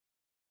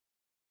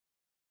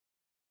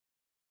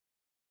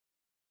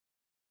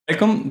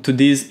Welcome to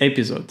this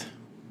episode.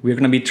 We're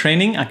going to be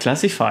training a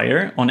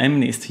classifier on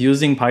MNIST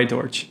using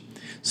PyTorch.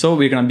 So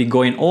we're going to be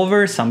going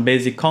over some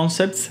basic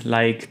concepts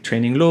like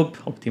training loop,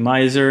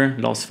 optimizer,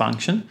 loss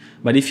function.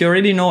 But if you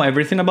already know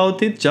everything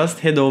about it, just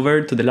head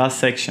over to the last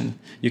section.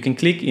 You can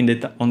click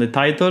on the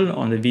title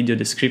on the video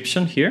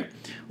description here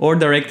or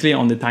directly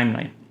on the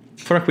timeline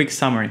for a quick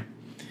summary.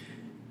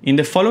 In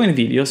the following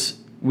videos,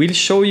 we'll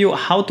show you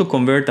how to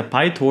convert a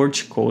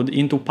PyTorch code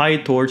into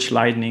PyTorch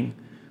Lightning,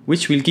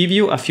 which will give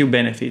you a few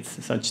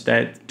benefits, such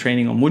that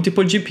training on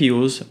multiple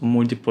GPUs,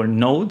 multiple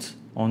nodes,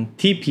 on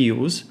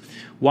TPUs,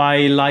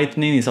 while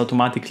Lightning is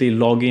automatically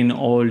logging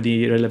all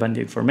the relevant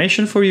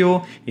information for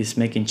you, is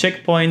making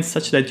checkpoints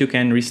such that you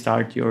can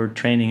restart your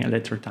training at a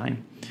later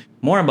time.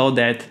 More about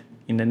that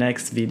in the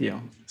next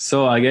video.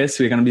 So I guess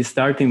we're going to be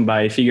starting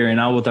by figuring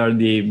out what are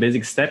the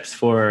basic steps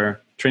for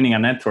training a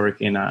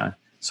network in a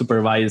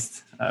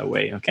supervised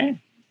way, okay?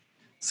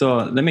 So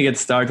let me get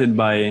started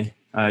by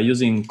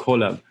using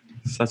Colab,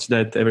 such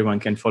that everyone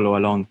can follow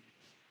along.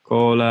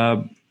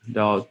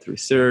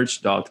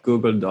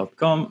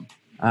 colab.research.google.com.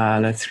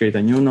 Let's create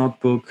a new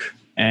notebook.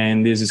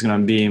 And this is going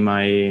to be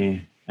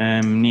my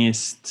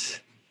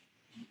MNIST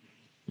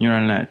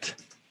neural net.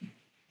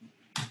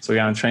 So we're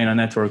going to train a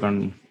network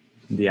on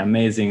the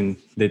amazing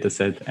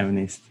dataset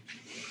MNIST.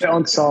 The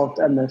unsolved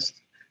MNIST.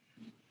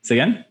 Say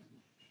again?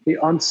 The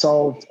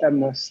unsolved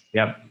MNIST.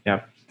 Yep.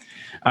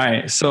 All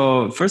right,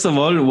 so first of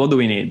all, what do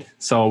we need?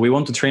 So we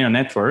want to train a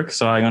network.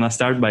 So I'm going to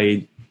start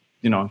by,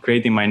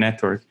 creating my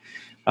network.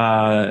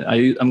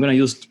 I'm going to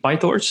use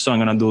PyTorch. So I'm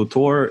going to do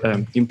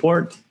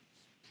import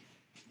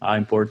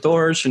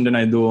torch, and then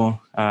I do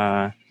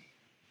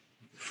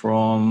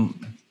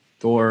from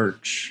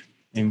torch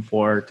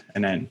import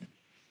and then.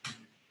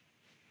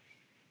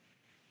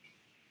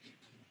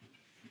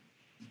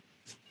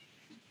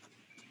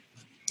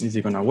 Is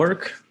it going to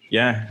work?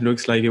 Yeah,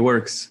 looks like it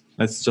works.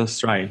 Let's just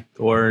try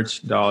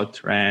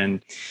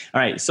torch.rand. All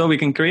right, so we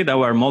can create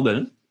our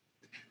model.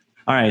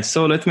 All right,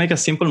 so let's make a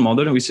simple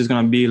model, which is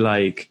going to be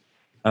like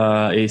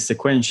a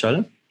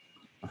sequential.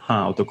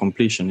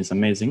 Auto-completion is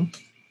amazing.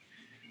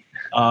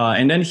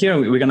 And then here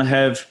we're going to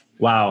have,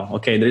 wow,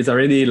 okay, there is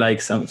already like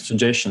some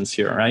suggestions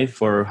here, right,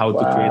 for how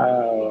to create.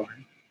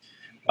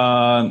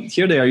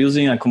 Here they are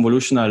using a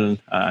convolutional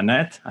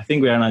net. I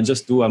think we're going to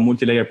just do a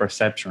multi-layer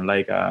perception,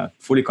 like a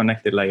fully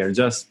connected layer,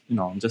 just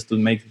to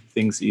make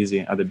things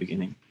easy at the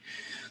beginning.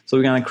 So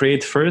we're going to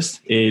create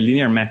first a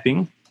linear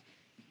mapping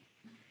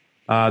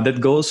that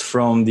goes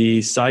from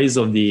the size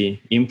of the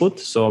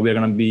input. So we're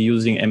going to be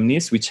using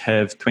MNIST, which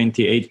have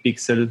 28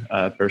 pixels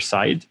per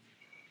side.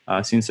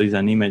 Since it's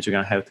an image, we're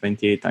going to have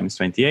 28 times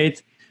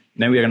 28.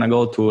 Then we're going to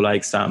go to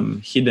like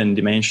some hidden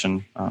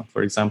dimension.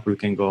 For example, we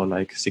can go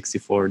like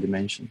 64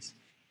 dimensions.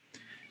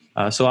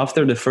 So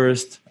after the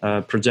first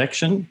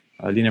projection,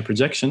 linear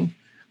projection,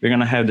 we're going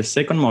to have the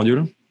second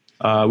module,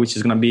 which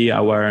is going to be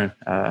our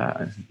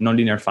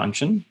nonlinear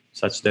function,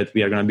 such that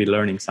we are going to be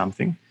learning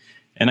something.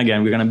 And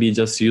again, we're going to be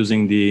just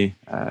using the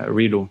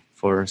ReLU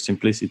for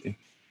simplicity.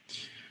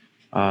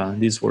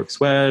 This works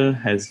well,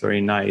 has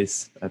very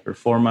nice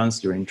performance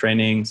during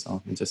training.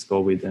 So we'll just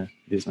go with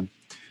this one.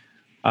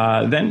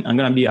 Then I'm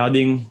going to be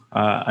adding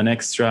an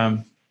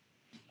extra,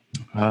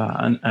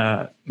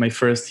 my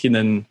first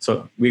hidden.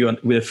 So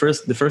the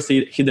first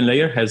hidden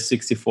layer has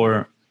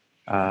 64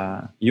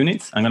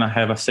 units. I'm going to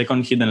have a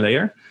second hidden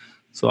layer.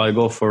 So I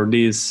go for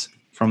this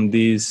from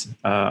this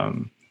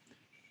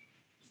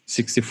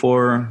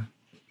 64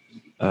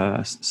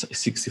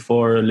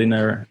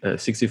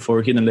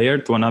 hidden layer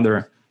to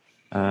another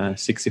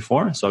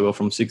 64. So I go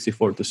from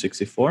 64 to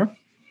 64.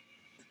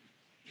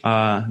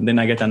 Then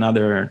I get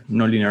another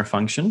nonlinear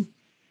function.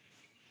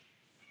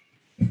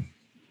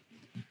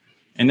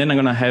 And then I'm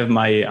going to have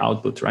my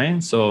output,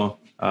 right? So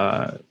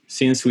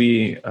since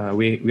we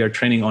are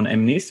training on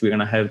MNIST, we're going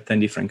to have 10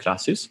 different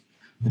classes.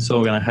 So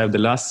we're going to have the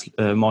last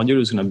module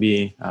is going to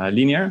be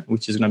linear,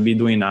 which is going to be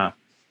doing a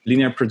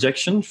linear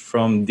projection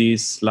from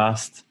this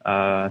last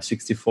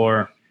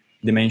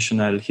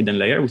 64-dimensional hidden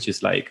layer, which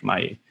is like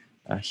my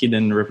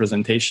hidden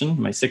representation,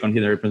 my second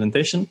hidden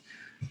representation.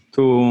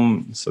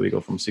 So we go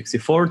from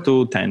 64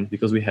 to 10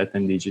 because we had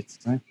 10 digits,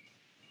 right?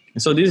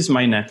 And so this is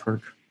my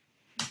network.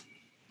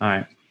 All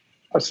right.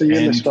 Oh, so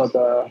you misspelled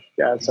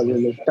it's a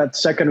ReLU. That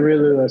second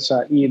ReLU is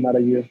E, not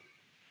a U.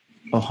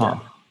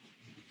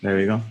 There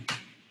we go.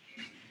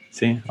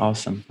 See,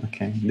 awesome.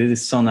 Okay, this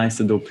is so nice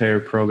to do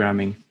pair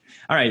programming.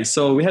 All right,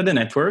 so we have the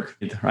network,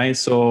 right?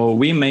 So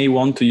we may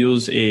want to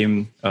use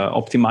a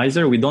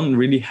optimizer. We don't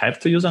really have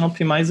to use an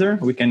optimizer.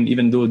 We can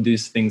even do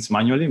these things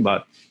manually,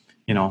 but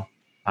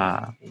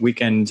we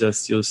can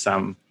just use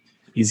some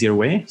easier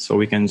way. So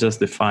we can just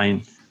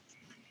define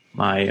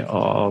my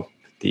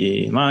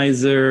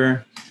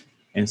optimizer.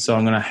 And so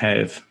I'm going to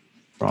have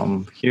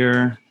from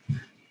here,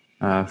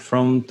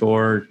 from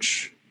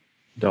torch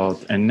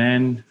dot, and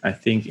then I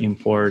think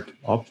import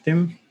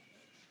optim.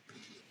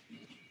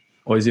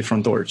 Or is it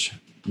from torch?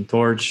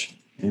 Torch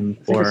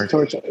import. I think it's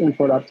torch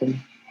import optim.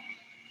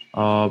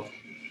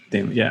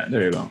 Optim. Yeah,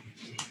 there you go.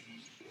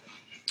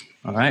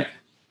 All right.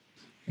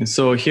 And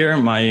so here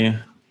my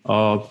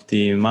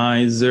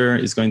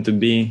optimizer is going to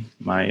be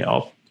my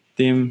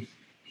optim.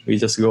 We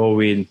just go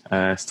with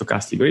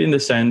stochastic gradient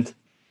descent,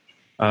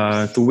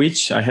 to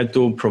which I had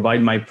to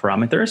provide my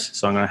parameters.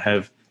 So I'm going to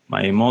have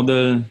my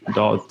model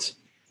dot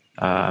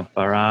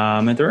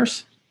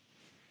parameters.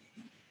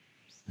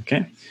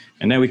 Okay.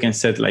 And then we can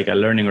set like a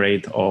learning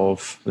rate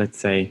of, let's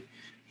say,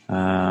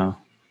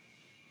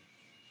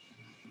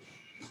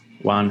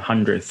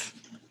 1/100th.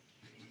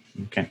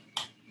 Okay.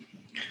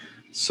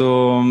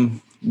 So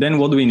then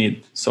what do we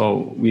need?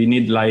 So we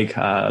need like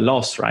a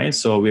loss, right?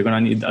 So we're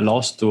going to need a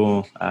loss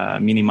to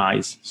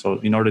minimize. So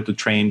in order to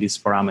train these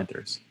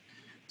parameters.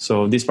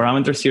 So these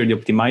parameters here, the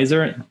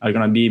optimizer, are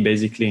going to be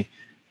basically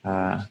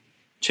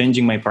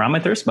changing my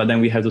parameters, but then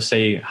we have to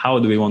say, how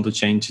do we want to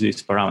change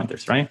these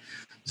parameters, right?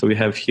 So we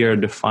have here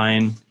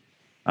define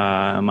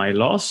my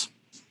loss.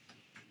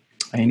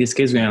 And in this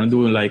case, we're going to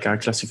do like a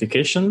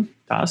classification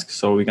task.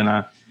 So we're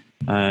going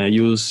to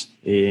use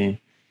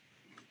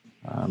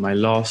my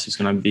loss is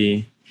going to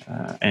be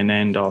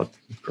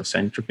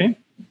nn.microentropy.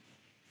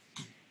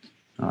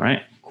 All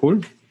right,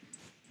 cool.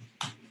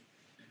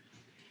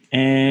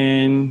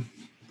 And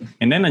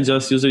then I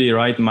just usually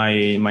write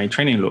my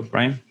training loop,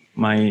 right?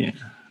 My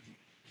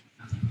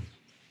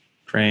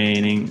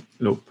training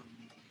loop.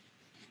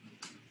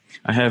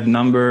 I have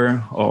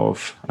number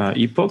of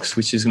epochs,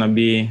 which is going to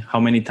be how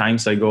many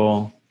times I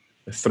go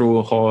through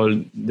all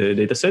the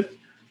data set.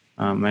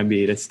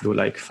 Maybe let's do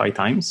like 5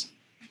 times.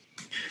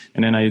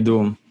 And then I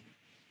do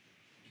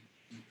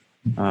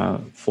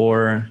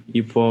 4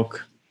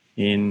 epoch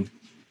in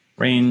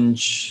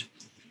range,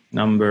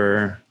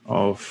 number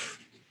of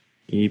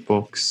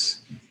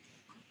epochs.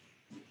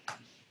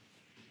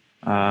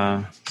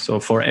 So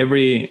for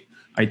every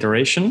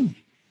iteration,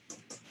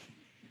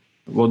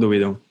 what do we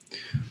do?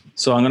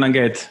 So I'm going to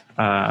get,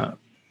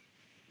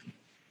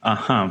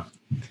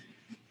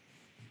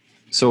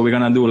 So we're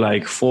going to do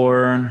like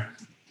 4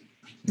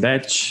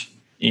 batch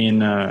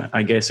in,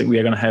 I guess we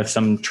are going to have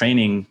some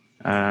training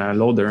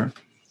loader,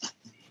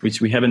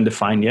 which we haven't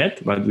defined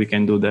yet, but we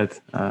can do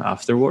that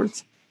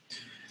afterwards.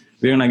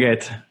 We're going to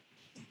get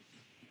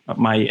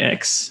my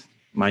X,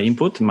 my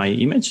input, my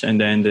image, and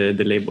then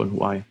the label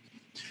Y.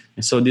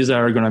 And so these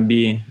are going to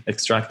be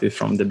extracted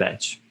from the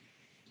batch.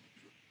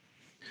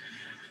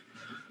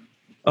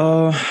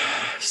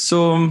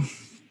 So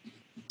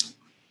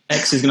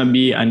X is going to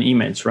be an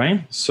image,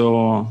 right?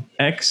 So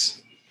X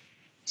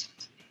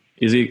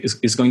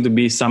is going to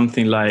be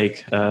something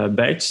like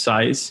batch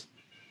size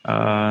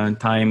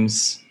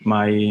times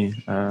my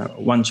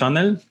 1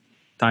 channel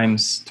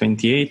times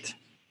 28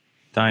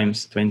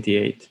 times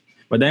 28.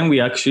 But then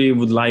we actually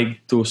would like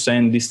to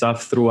send this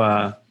stuff through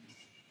a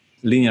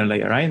linear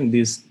layer, right?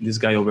 This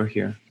guy over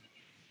here.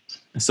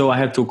 So I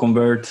have to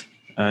convert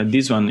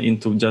this one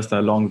into just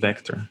a long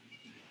vector.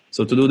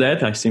 So to do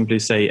that, I simply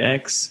say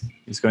X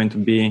is going to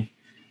be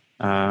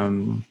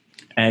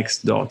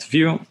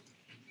X.view.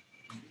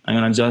 I'm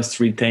going to just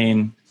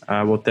retain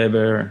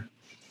whatever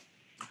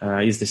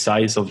is the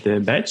size of the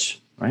batch,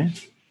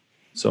 right?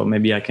 So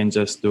maybe I can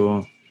just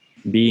do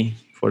B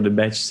for the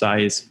batch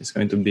size. It's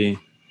going to be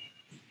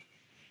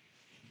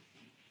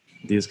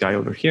this guy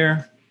over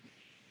here.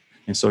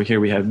 And so here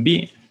we have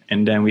B,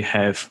 and then we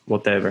have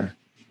whatever,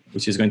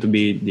 which is going to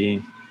be the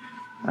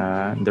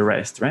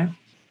rest, right?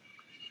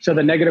 So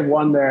the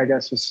 -1 there, I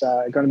guess, is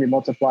going to be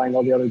multiplying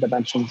all the other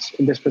dimensions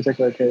in this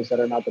particular case that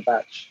are not the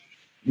batch.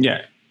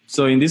 Yeah.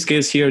 So in this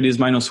case here, this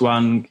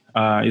 -1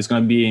 is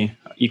going to be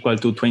equal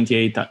to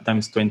 28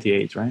 times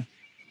 28, right?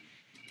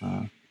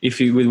 If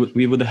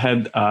we would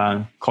have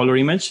a color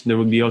image, there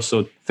would be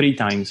also 3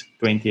 times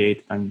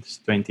 28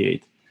 times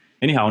 28.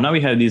 Anyhow, now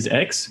we have this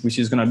X, which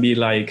is going to be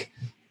like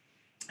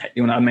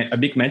a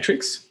big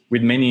matrix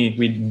with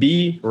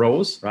B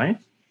rows, right?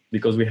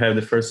 Because we have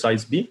the first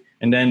size B.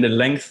 And then the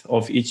length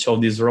of each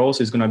of these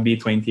rows is going to be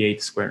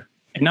 28 squared.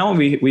 And now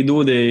we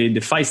do the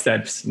 5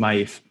 steps,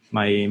 my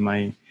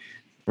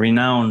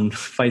renowned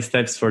 5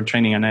 steps for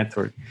training a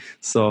network.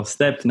 So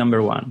step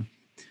number 1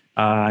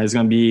 is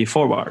going to be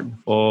forward,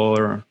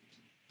 for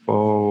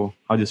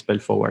how do you spell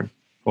forward?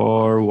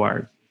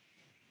 Forward.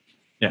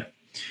 Yeah.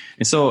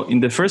 And so in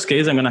the first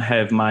case, I'm going to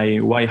have my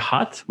Y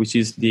hat, which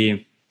is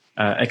the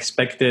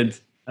expected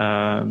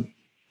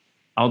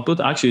output.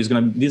 Actually,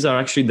 these are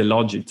actually the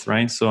logits,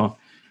 right? So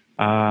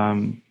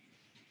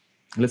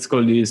let's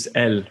call this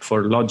L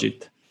for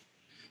logit.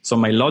 So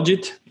my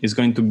logit is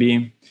going to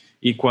be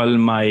equal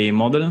my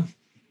model,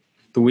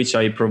 to which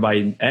I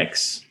provide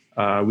X,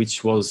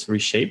 which was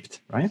reshaped,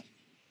 right?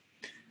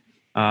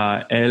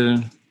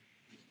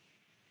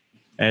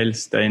 L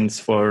stands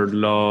for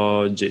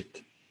logit.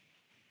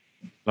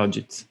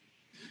 Logits.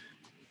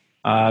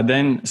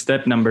 Then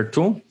step number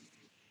 2,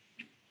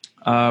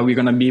 we're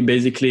going to be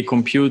basically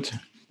compute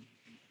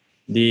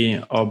the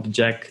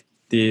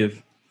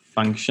objective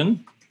function.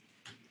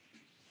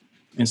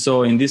 And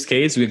so in this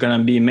case, we're going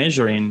to be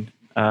measuring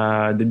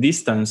the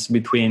distance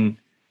between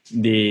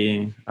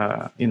the,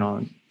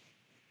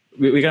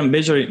 we can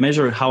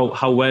measure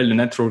how well the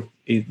network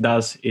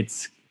does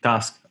its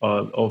task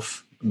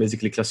of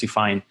basically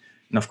classifying.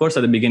 And of course,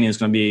 at the beginning, it's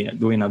going to be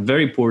doing a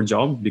very poor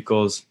job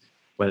because,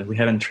 well, we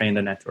haven't trained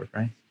the network,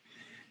 right?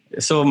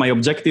 So my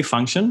objective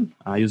function,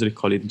 I usually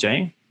call it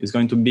J, is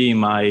going to be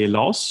my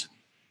loss,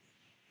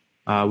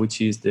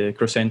 which is the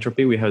cross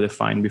entropy we have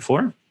defined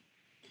before,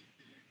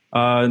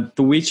 to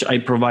which I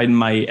provide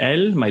my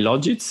L, my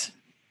logits,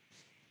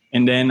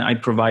 and then I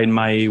provide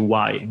my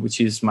Y, which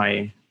is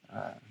my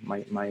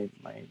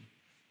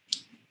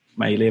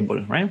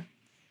label, right?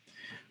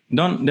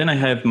 Then I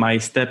have my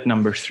step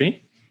number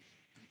 3,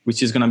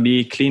 which is going to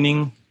be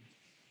cleaning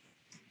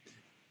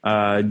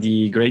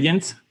the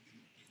gradient,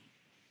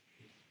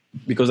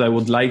 because I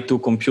would like to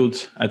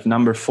compute at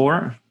number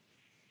 4,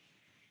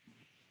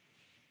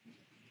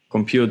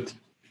 compute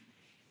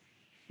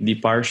the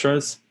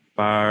partial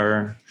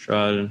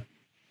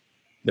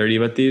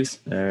derivatives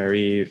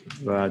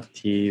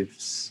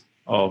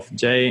of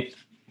J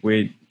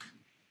with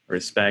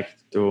respect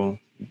to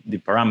the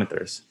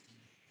parameters.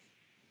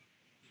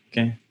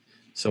 Okay,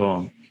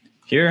 so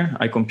here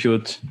I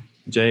compute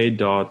J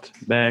dot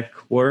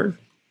backward,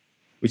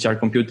 which are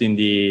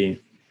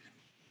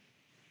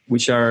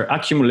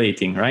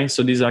accumulating, right?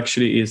 So this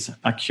actually is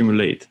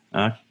accumulate.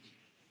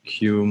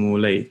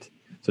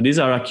 So these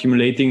are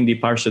accumulating the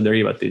partial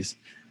derivatives.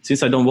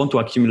 Since I don't want to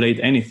accumulate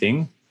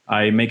anything,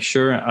 I make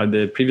sure at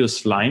the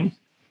previous line,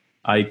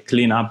 I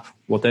clean up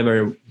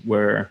whatever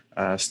were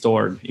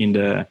stored in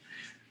the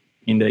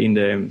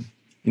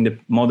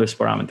model's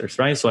parameters,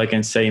 right? So I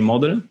can say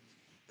model,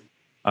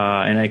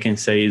 and I can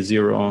say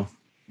 0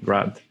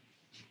 grad.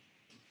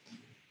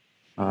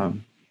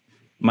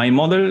 My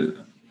model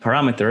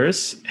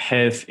parameters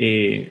have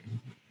a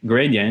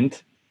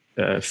gradient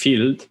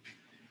field,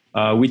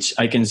 which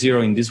I can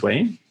zero in this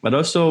way, but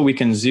also we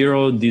can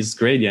zero these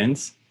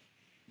gradients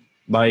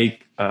by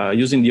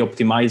using the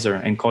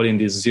optimizer and calling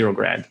this 0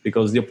 grad,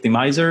 because the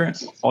optimizer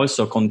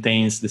also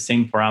contains the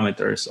same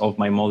parameters of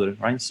my model,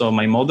 right? So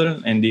my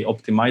model and the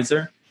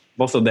optimizer,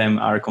 both of them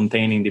are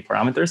containing the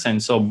parameters,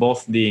 and so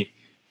both the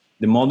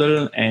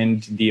model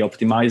and the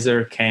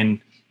optimizer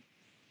can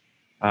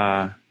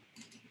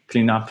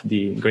clean up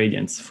the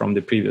gradients from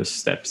the previous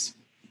steps.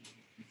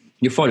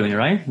 You're following,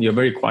 right? You're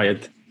very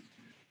quiet.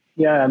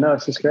 Yeah, no,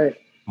 it's just great.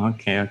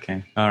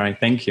 Okay. All right,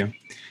 thank you.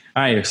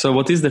 All right, so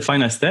what is the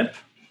final step?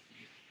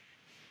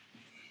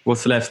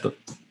 What's left to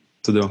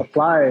do?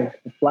 Apply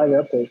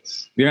the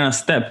updates. We're gonna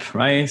step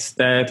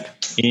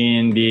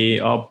in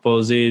the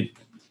opposite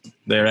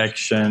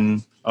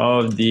direction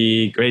of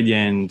the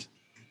gradient.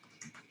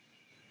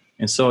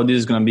 And so this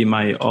is gonna be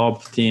my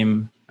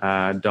optim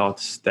dot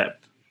step.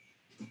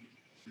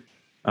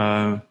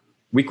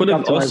 We could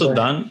have also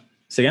done,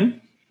 say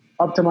again?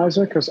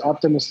 Optimizer, because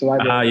optim is the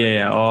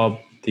library.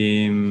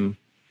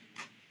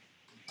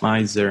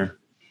 Optimizer.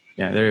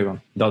 Yeah, there you go,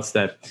 dot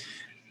step.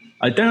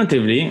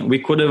 Alternatively, we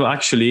could have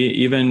actually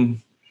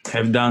even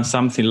have done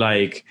something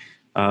like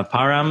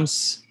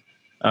params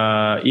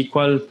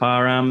equal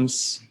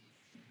params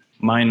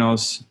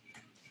minus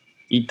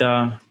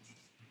eta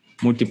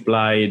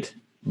multiplied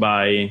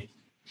by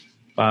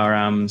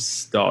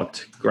params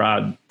dot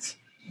grad,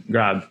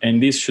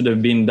 and this should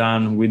have been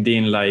done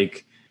within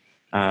like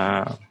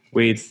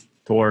with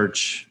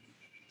torch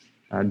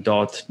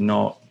dot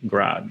no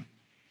grad,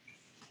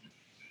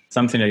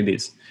 something like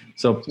this.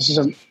 So this is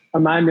a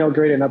manual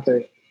gradient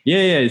update.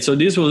 Yeah. So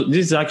this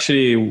is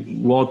actually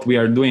what we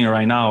are doing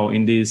right now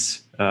in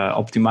this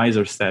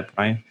optimizer step,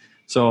 right?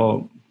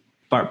 So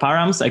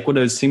params, I could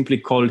have simply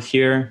called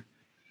here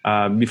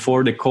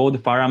before the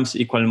code params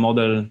equal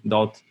model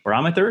dot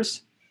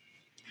parameters,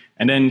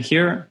 and then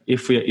here,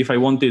 if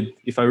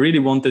I really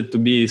wanted to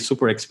be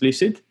super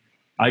explicit,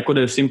 I could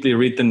have simply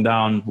written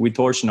down with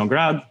torch no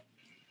grad,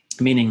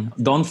 meaning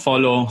don't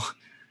follow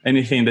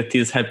anything that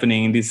is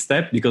happening in this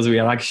step, because we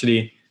are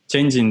actually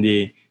changing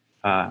the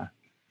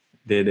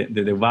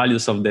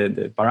values of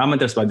the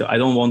parameters, but I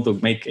don't want to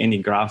make any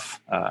graph,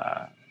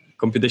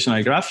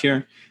 computational graph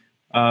here.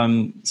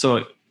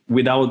 So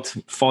without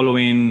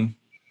following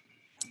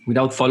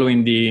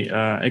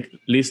the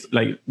list,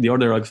 like the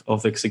order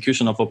of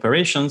execution of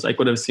operations, I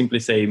could have simply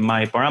say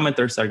my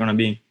parameters are going to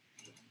be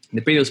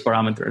the previous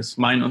parameters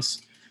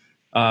minus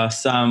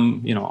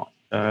some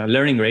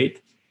learning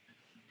rate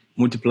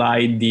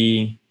multiplied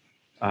the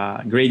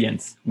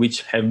gradients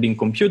which have been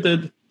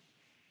computed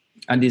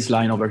at this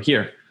line over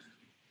here.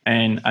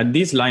 And at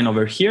this line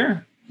over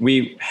here,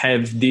 we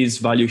have this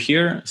value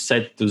here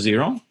set to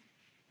 0.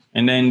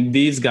 And then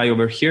this guy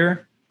over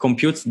here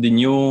computes the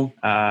new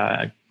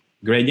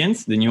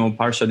gradients, the new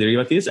partial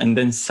derivatives, and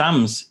then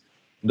sums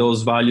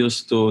those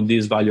values to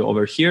this value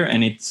over here,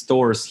 and it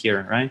stores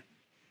here, right?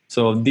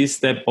 So this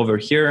step over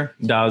here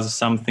does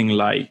something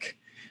like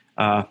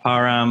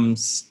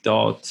params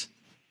dot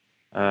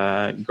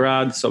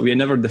grad. So we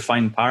never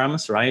define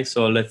params, right?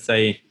 So let's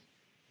say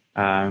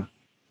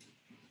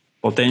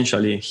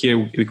potentially here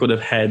we could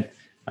have had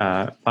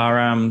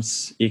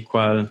params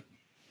equal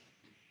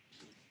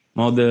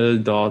model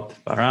dot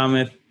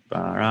parameters.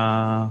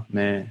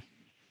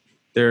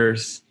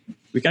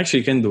 We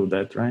actually can do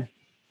that, right?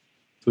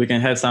 So we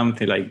can have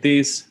something like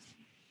this,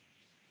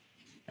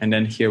 And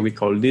then here we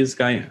call this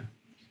guy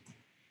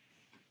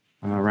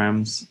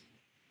rams.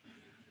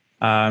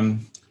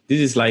 This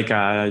is like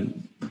a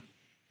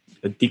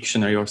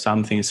dictionary or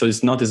something. So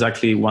it's not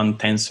exactly one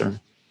tensor.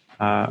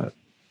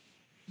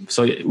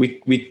 So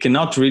we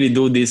cannot really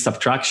do this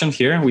subtraction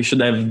here. We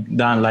should have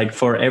done like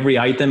for every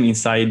item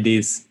inside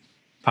these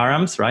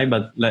params, right?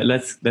 But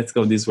let's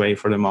go this way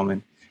for the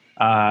moment.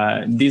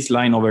 This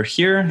line over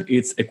here,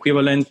 it's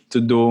equivalent to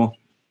do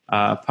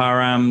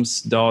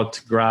params dot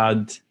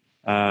grad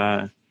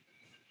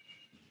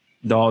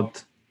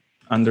dot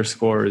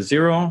underscore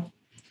 0,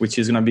 which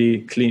is going to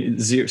be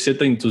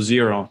setting to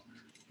 0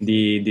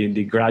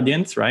 the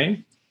gradients,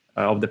 right,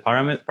 of the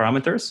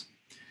parameters.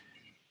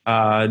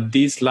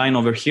 This line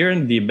over here,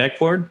 the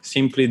backward,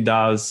 simply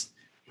does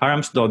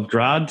params dot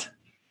grad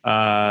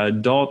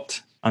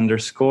dot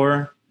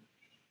underscore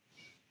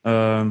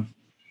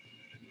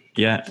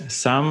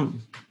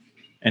sum,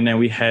 and then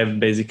we have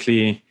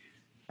basically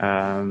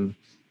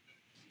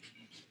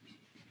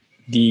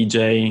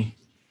dj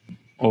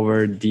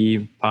over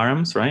the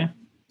params, right?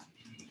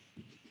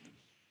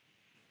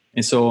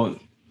 And so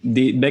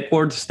the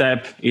backward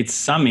step, it's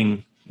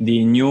summing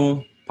the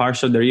new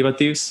partial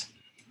derivatives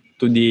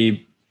to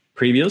the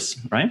previous,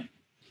 right?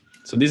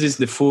 So this is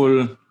the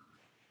full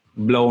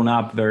blown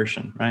up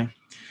version, right?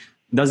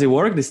 Does it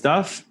work, this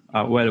stuff?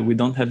 Well, we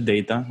don't have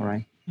data,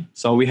 right?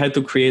 So we had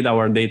to create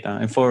our data.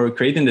 And for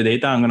creating the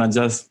data, I'm going to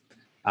just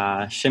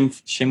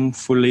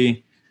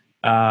shamefully,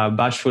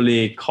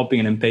 bashfully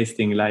copying and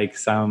pasting like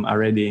some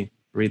already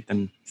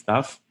written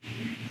stuff.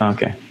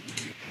 Okay.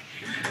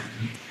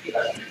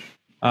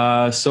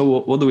 So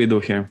what do we do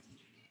here?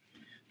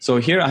 So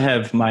here I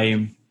have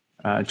my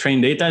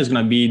train data is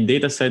going to be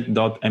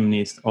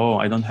dataset.mnist. Oh,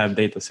 I don't have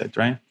dataset,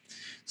 right?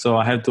 So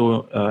I have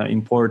to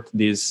import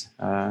this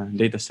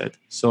dataset.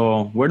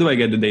 So where do I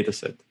get the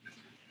dataset?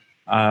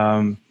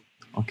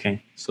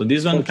 Okay, so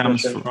this one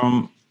comes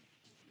from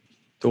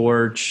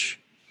Torch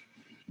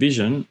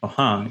Vision.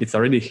 It's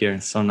already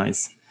here. So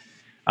nice.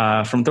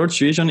 From Torch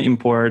Vision,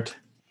 import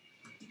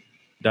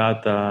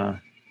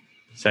data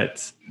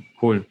sets.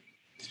 Cool.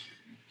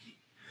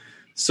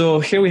 So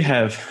here we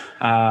have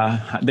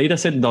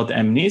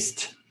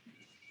dataset.mnist.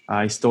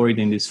 I store it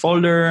in this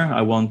folder.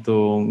 I want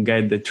to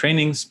get the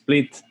training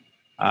split.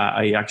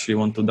 I actually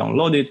want to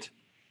download it.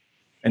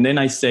 And then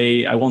I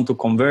say I want to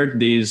convert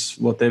this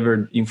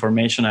whatever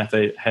information I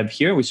have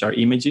here, which are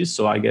images.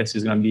 So I guess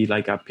it's going to be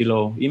like a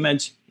pillow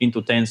image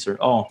into tensor.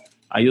 Oh,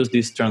 I use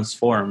these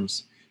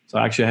transforms. So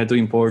I actually had to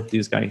import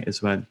this guy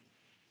as well.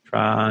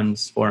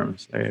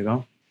 Transforms. There you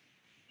go.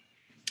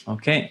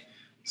 Okay.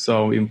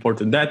 So we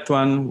imported that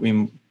one.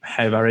 We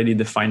have already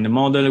defined the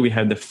model. We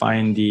have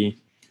defined the,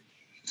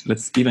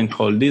 let's even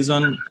call this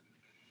one.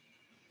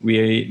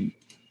 We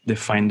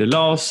define the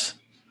loss.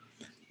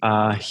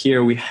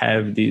 Here we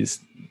have this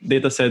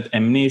dataset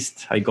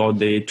MNIST. I got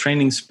the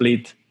training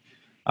split.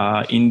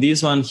 In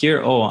this one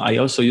here, I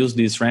also use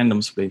this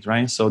random split,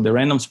 right? So the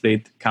random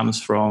split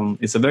comes from,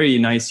 it's a very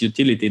nice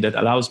utility that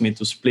allows me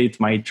to split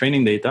my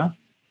training data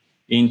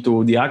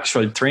into the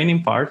actual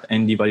training part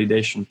and the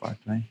validation part,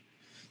 right?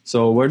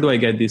 So where do I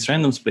get this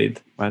random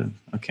split? Well,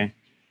 okay.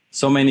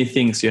 So many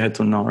things you had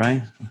to know,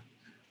 right?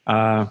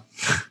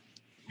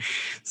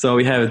 So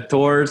we have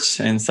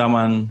Torch, and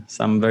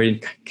some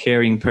very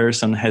caring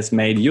person has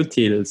made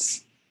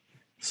utils.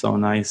 So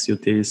nice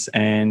utils,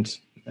 and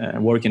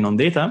working on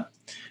data.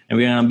 And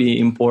we're going to be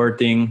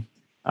importing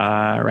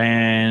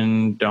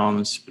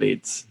random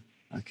splits.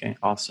 Okay,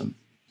 awesome.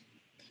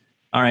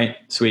 All right,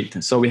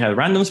 sweet. So we have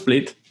random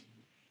split.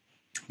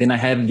 Then I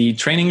have the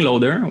training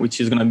loader, which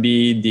is going to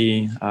be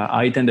the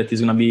item that is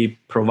going to be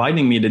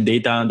providing me the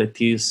data that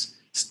is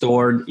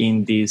stored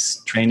in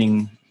this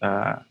training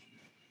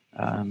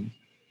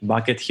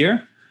bucket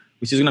here,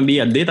 which is going to be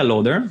a data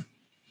loader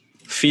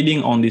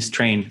feeding on this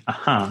train.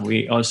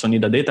 We also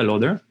need a data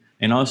loader.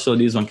 And also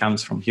this one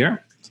comes from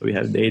here. So we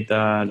have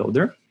data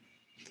loader.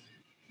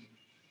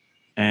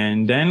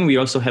 And then we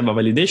also have a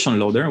validation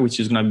loader, which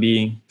is going to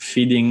be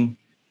feeding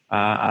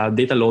a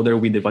data loader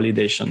with the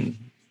validation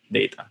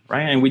data,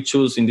 right? And we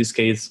choose, in this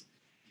case,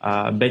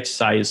 batch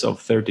size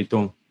of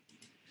 32.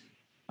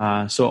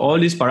 So all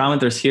these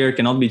parameters here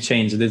cannot be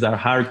changed. These are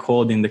hard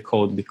code in the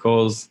code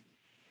because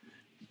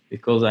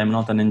I'm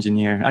not an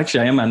engineer.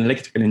 Actually, I am an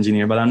electrical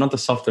engineer, but I'm not a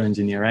software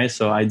engineer, right?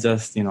 So I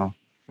just,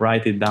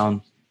 write it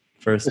down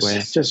first way.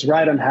 Just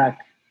write and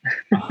hack.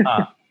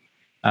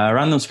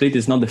 Random split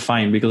is not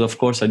defined because, of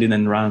course, I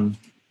didn't run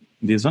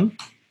this one.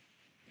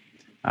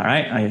 All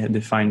right, I had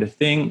defined the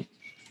thing.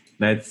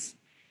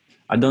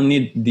 I don't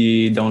need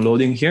the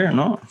downloading here,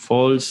 no?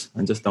 False,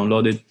 I just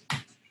downloaded.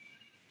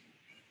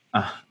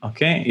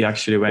 Okay, it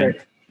actually went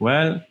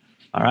well.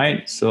 All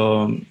right,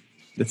 so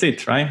that's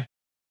it, right?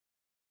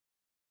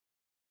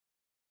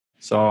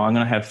 So I'm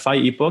gonna have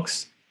 5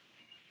 epochs.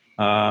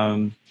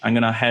 I'm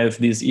gonna have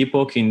this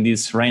epoch in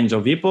this range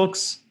of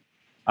epochs.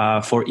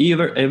 For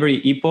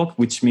every epoch,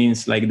 which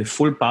means like the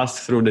full pass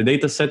through the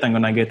data set, I'm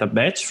gonna get a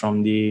batch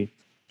from the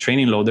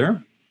training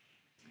loader.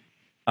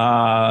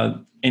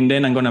 And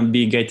then I'm going to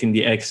be getting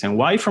the X and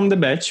Y from the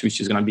batch,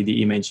 which is going to be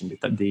the image and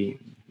the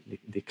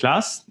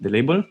class, the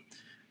label.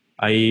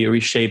 I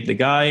reshape the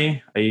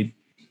guy,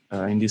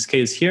 in this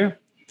case here.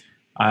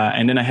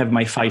 And then I have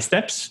my 5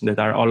 steps that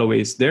are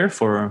always there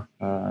for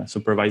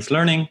supervised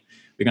learning.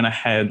 We're going to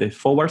have the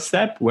forward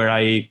step where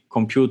I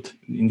compute,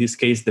 in this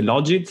case, the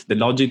logit. The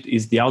logit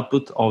is the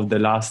output of the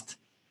last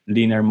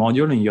linear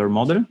module in your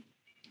model.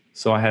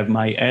 So I have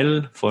my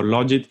L for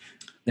logit.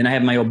 Then I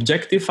have my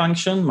objective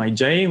function, my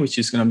J, which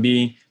is going to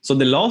be, so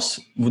the loss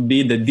would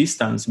be the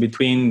distance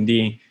between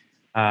the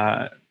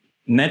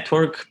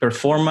network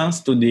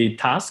performance to the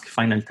task,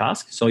 final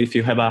task. So if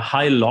you have a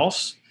high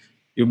loss,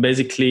 it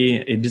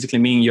basically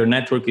means your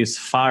network is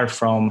far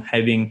from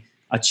having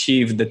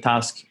achieved the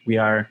task we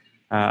are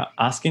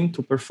asking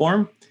to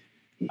perform.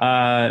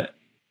 The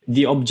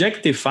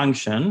objective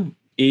function,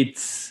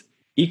 it's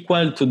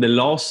equal to the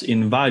loss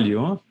in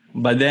value,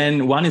 but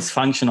then one is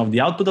function of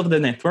the output of the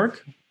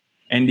network,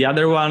 and the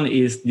other one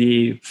is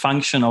the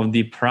function of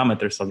the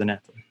parameters of the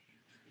network.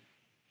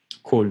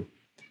 Cool.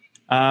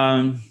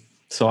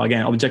 So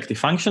again, objective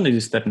function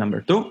is step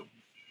number 2.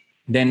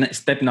 Then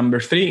step number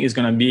 3 is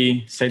going to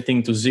be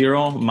setting to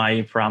 0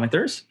 my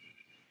parameters.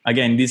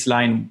 Again, this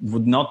line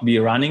would not be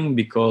running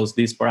because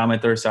these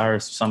parameters are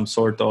some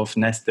sort of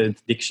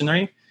nested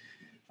dictionary.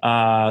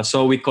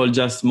 So we call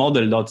just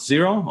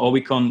model.0, or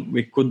we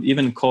could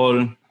even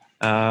call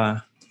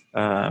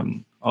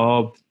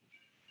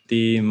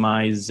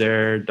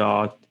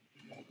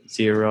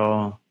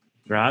optimizer.0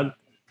 grad,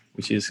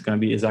 which is going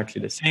to be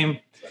exactly the same.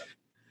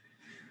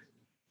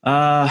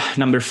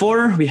 Number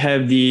 4, we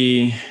have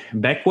the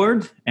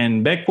backward,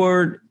 and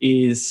backward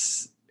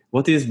is,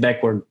 what is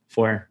backward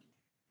for?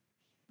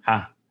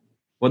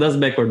 What does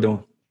backward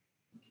do?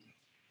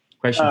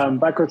 Question.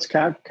 Backwards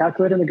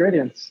calculating the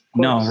gradients.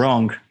 No,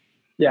 wrong.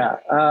 Yeah.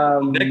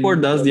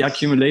 Backward does the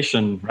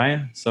accumulation,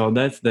 right? So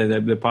that's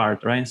the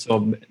part, right?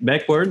 So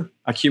backward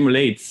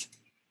accumulates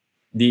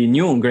the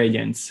new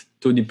gradients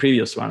to the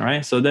previous one,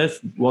 right? So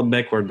that's what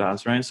backward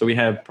does, right? So we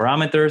have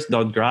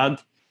parameters.grad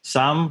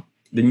sum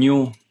the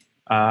new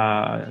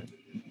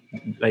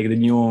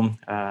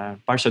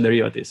partial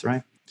derivatives,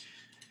 right?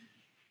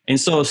 And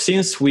so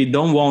since we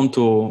don't want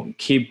to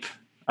keep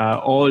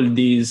all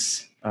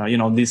these,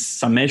 this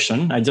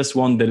summation, I just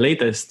want the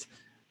latest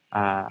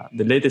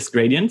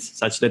gradients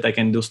such that I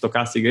can do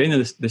stochastic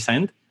gradient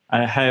descent.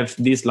 I have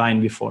this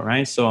line before,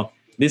 right? So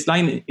this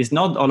line is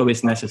not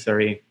always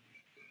necessary.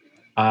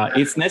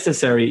 It's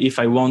necessary if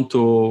I want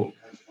to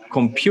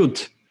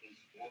compute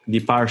the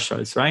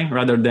partials, right?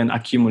 Rather than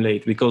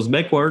accumulate, because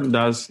backward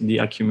does the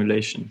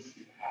accumulation.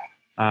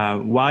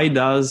 Why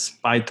does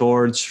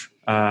PyTorch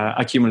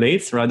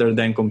accumulate rather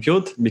than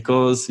compute?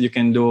 Because you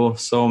can do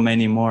so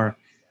many more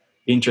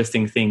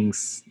interesting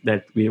things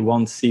that we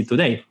won't see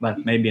today,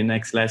 but maybe in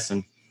next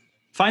lesson.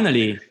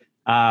 Finally,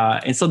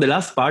 and so the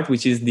last part,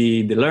 which is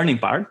the learning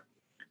part,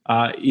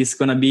 is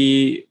going to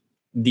be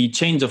the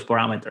change of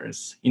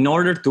parameters in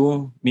order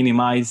to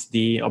minimize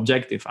the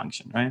objective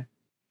function, right?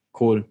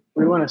 Cool.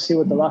 We want to see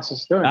what the loss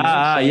is doing.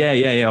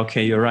 Yeah.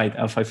 Okay, you're right.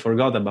 I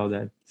forgot about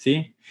that.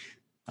 See?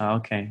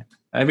 Okay.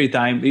 Every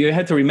time you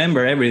had to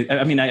remember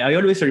I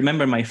always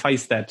remember my 5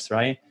 steps,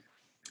 right?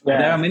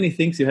 Yeah. There are many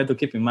things you have to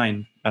keep in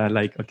mind.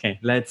 Okay,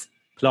 let's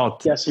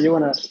plot. Yeah. So you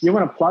want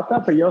to plot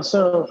that, but you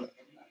also,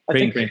 I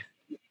think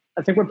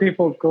where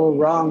people go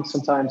wrong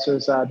sometimes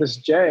is this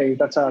J.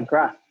 That's a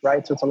graph,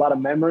 right? So it's a lot of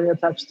memory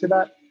attached to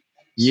that.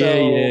 Yeah.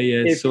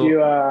 If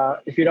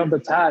you don't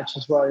detach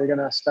as well, you're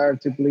gonna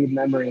start to bleed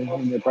memory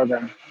in your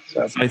program.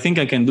 So I think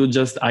I can do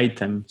just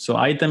item. So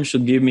item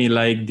should give me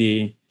like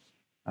the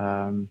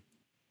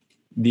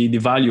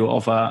value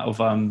of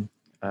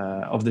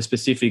the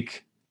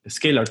specific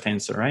scalar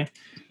tensor, right?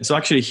 And so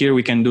actually here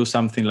we can do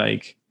something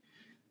like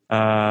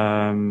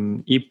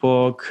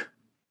epoch,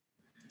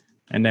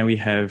 and then we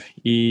have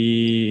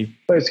Wait,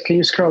 can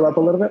you scroll up a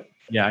little bit?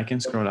 Yeah, I can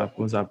scroll up.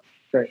 What's up?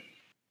 Great.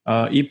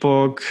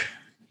 Epoch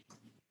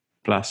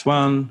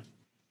 +1.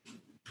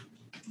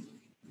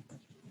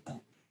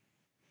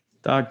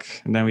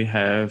 And then we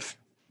have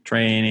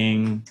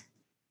training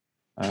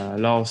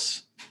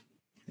loss.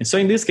 And so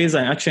in this case,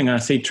 I'm actually going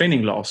to say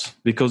training loss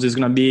because it's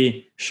going to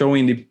be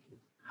showing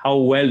how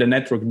well the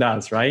network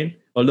does, right?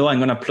 Although I'm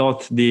going to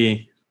plot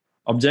the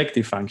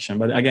objective function,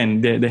 but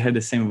again, they have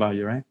the same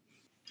value, right?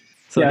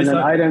 So and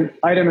then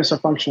item is a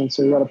function,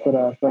 so you got to put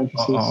a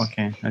parentheses. Oh,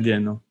 okay. I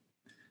didn't know.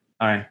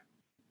 All right.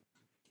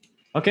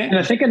 Okay. And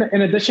I think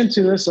in addition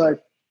to this, I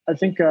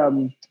think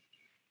the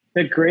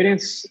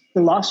gradients,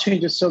 the loss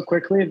changes so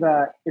quickly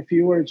that if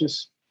you were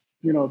just,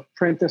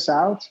 print this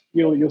out,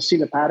 you'll see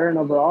the pattern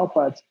overall.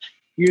 But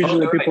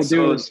usually people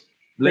is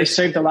they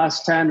save the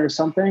last 10 or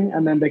something,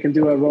 and then they can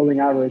do a rolling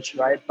average,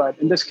 right? But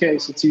in this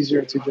case, it's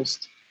easier to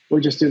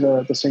we'll just do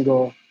the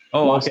single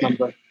loss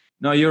number.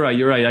 No, you're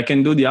right. I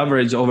can do the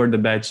average over the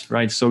batch,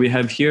 right? So we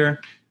have here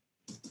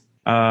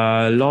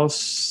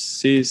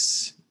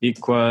losses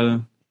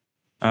equal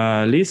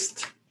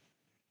list.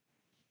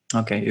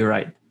 Okay, you're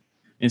right.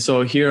 And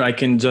so here I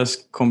can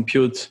just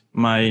compute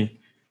my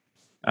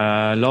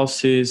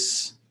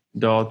losses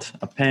dot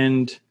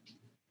append.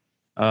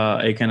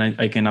 I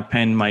can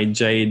append my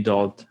j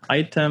dot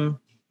item,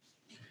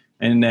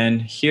 and then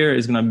here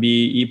is gonna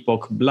be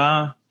epoch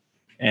blah,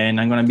 and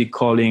I'm gonna be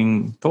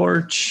calling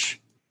torch.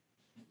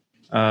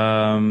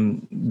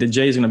 The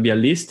j is gonna be a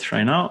list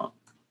right now.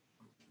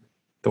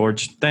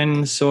 Torch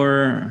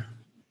tensor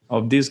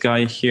of this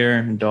guy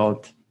here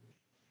dot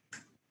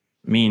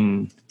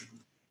min.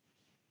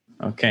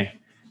 Okay,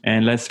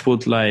 and let's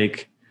put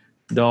like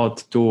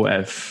dot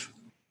 2f.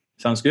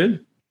 Sounds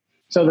good.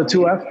 So the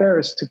 2f there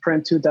is to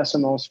print 2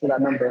 decimals for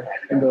that number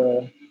in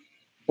the.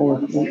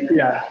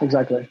 Yeah,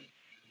 exactly.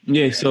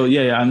 Yeah. So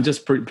yeah, I'm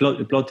just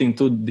plotting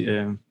two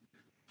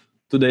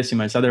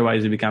decimals.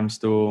 Otherwise, it becomes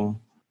too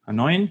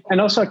annoying. And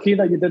also a key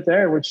that you did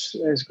there, which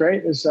is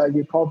great, is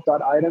you called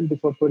 .item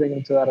before putting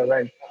into that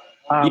array.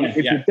 If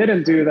you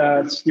didn't do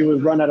that, you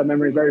would run out of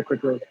memory very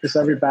quickly because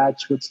every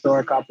batch would store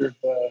a copy of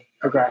the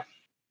graph.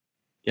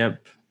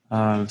 Yep.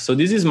 So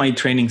this is my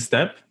training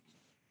step.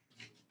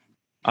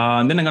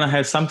 And then I'm going to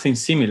have something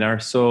similar.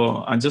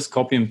 So I just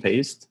copy and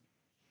paste.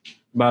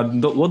 But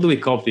what do we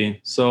copy?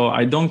 So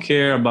I don't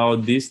care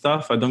about this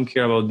stuff. I don't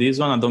care about this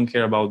one. I don't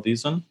care about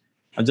this one.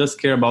 I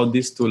just care about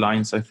these 2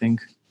 lines, I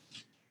think.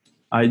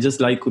 I just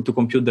like to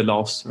compute the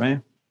loss,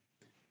 right?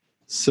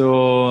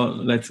 So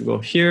let's go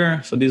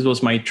here. So this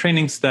was my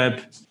training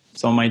step.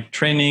 So my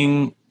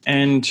training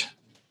and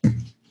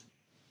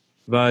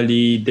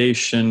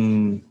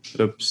validation.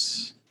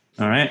 Oops.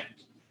 All right.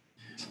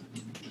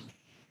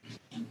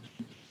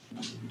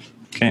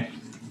 Okay.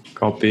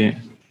 Copy.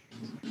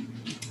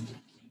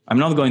 I'm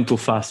not going too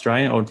fast,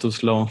 right? Or too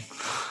slow?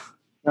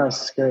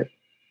 That's great.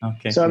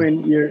 Okay. So I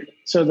mean,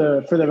 for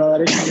the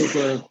validation loop,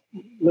 we're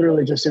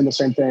literally just doing the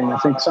same thing. I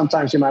think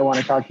sometimes you might want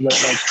to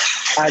calculate like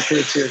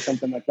accuracy or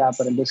something like that,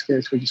 but in this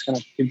case, we're just going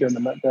to keep doing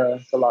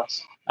the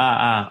loss.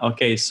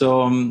 Okay.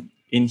 So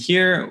in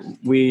here,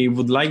 we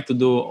would like to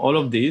do all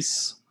of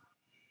this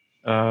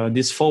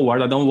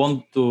forward. I don't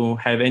want to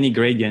have any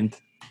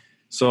gradient,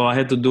 so I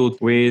had to do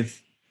it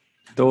with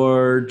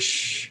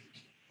torch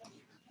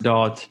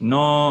dot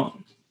no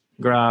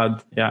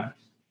grad. Yeah.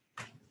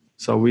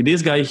 So with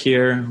this guy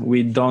here,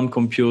 we don't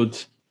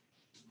compute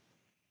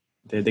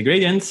the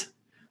gradients,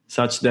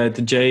 such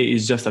that j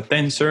is just a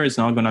tensor. It's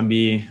not going to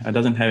be, it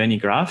doesn't have any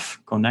graph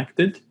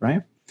connected,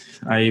 right?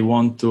 I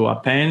want to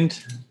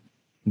append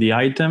the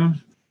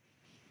item.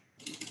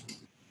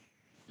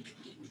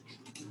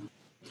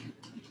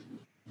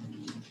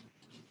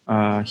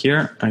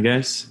 Here, I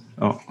guess.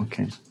 Oh,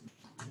 okay.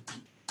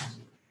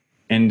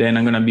 And then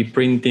I'm going to be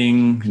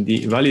printing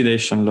the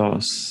validation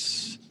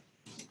loss.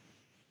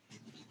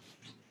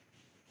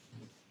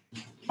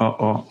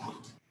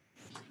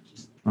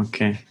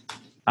 Okay.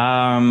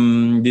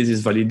 This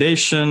is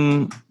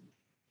validation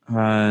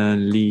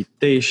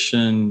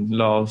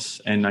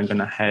loss, and I'm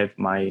gonna have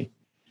my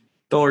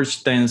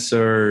torch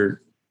tensor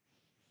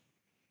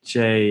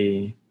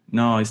j.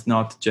 No, it's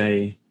not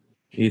j.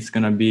 It's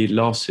gonna be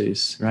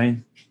losses, right?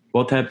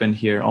 What happened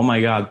here? Oh my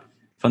god,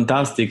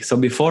 fantastic! So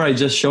before I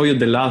just show you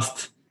the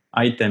last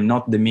item,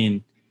 not the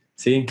mean.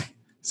 See,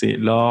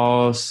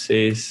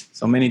 losses.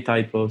 So many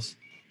typos.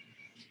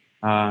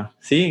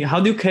 See, how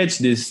do you catch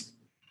these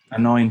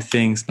annoying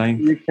things? Like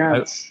you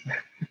can't.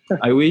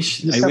 I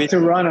wish. You just have to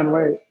run and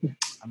wait.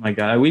 Oh my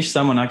god! I wish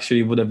someone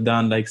actually would have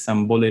done like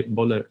some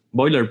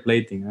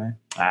boilerplating, right?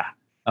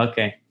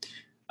 Okay.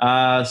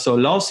 So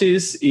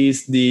losses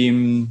is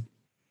the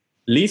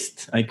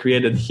list I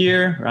created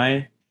here,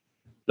 right?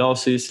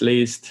 Losses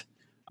list.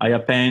 I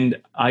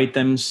append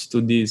items to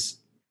this.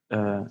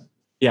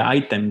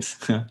 Items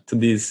to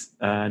this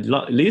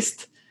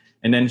list,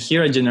 and then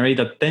here I generate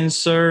a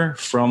tensor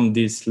from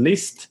this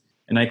list,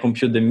 and I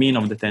compute the mean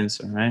of the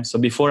tensor, right? So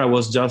before I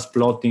was just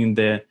plotting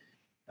the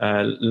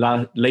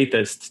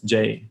latest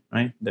j,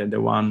 right? The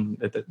one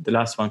that the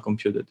last one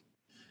computed.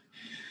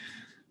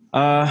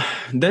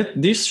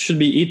 This should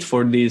be it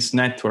for this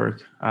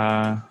network.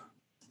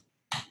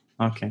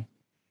 Okay.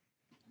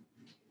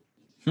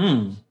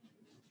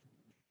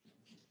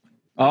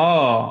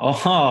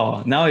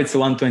 Oh, now it's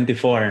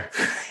 124.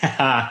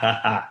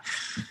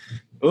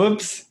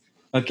 Oops.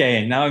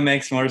 Okay, now it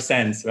makes more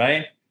sense,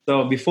 right?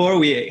 So before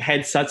we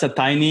had such a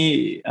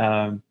tiny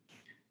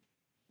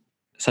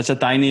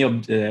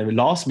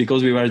loss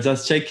because we were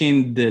just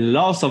checking the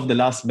loss of the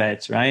last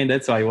batch, right?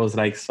 That's why it was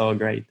like so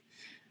great.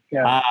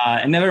 Yeah.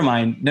 And never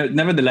mind.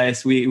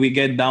 Nevertheless, we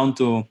get down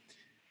to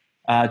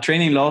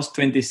training loss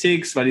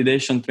 26,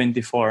 validation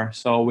 24.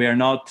 So we are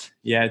not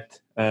yet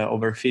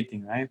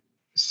overfitting, right?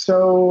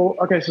 So,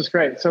 okay, so it's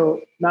great.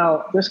 So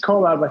now this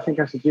Colab, I think,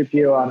 has a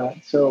GPU on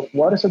it. So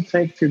what does it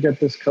take to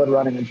get this code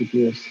running on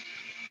GPUs?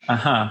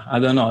 I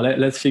don't know.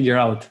 Let's figure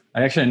out.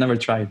 I actually never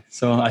tried.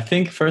 So I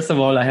think, first of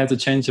all, I had to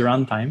change the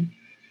runtime,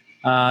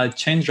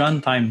 change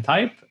runtime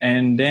type,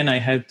 and then I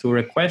had to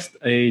request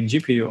a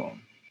GPU.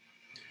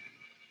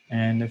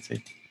 And that's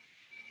it.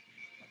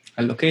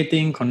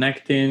 Allocating,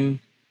 connecting,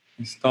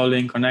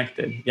 installing,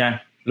 connected.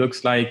 Yeah,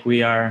 looks like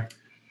we are,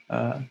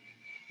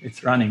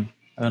 it's running.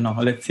 I don't know.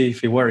 Let's see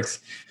if it works.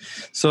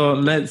 So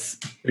let's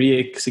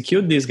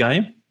re-execute this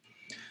guy.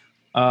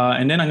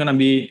 And then I'm going to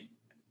be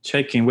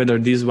checking whether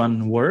this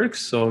one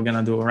works. So I'm going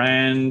to do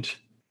rand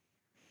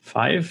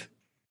 5.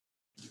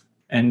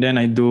 And then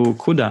I do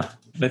CUDA.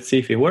 Let's see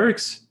if it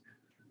works.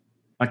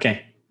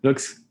 Okay,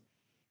 looks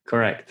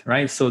correct,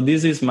 right? So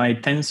this is my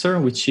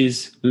tensor, which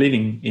is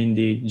living in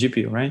the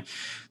GPU, right?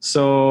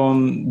 So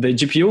the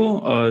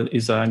GPU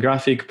is a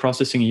graphic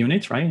processing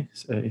unit, right?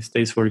 It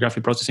stands for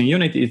graphic processing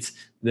unit. It's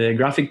the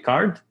graphic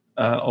card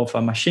of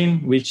a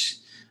machine, which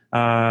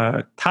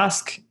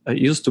task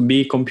used to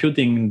be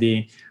computing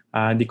the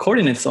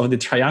coordinates of the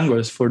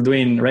triangles for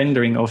doing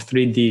rendering of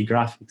 3D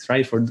graphics,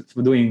 right? For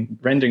doing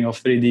rendering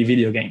of 3D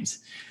video games.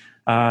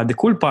 The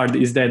cool part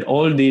is that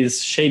all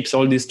these shapes,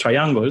 all these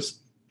triangles,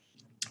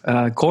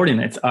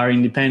 coordinates are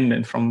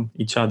independent from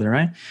each other,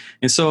 right?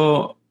 And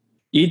so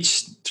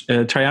each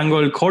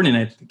triangle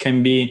coordinate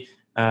can be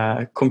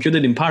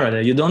computed in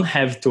parallel. You don't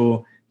have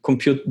to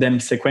compute them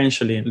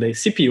sequentially. The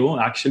CPU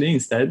actually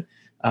instead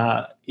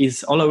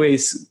is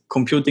always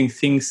computing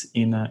things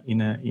in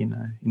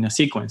a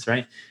sequence,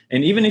 right?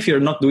 And even if you're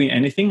not doing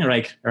anything,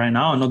 like right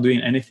now, I'm not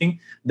doing anything,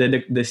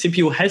 the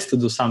CPU has to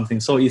do something.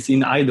 So it's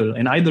in idle,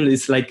 and idle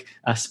is like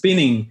a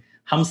spinning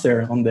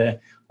hamster on the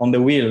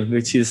wheel,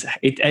 which is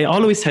it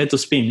always had to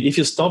spin. If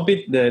you stop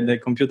it, the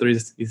computer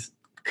is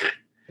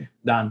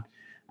done.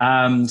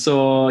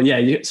 So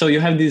you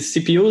have these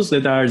CPUs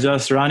that are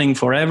just running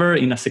forever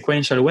in a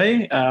sequential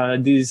way.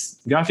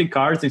 These graphic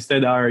cards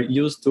instead are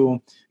used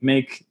to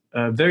make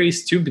very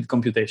stupid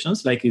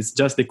computations, like it's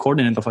just the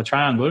coordinate of a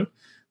triangle,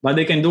 but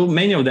they can do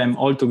many of them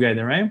all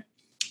together, right?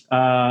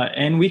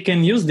 And we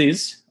can use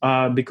this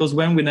because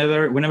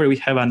whenever we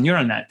have a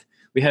neural net,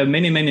 we have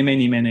many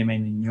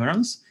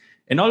neurons.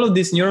 And all of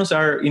these neurons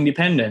are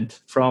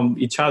independent from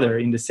each other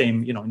in the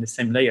same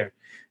layer.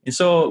 And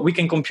so we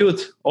can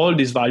compute all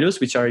these values,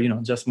 which are,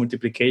 just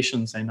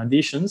multiplications and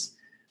additions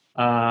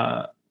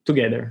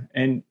together.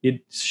 And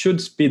it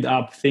should speed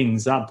up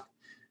things up.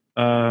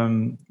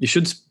 It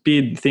should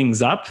speed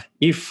things up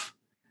if,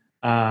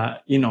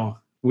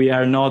 we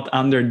are not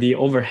under the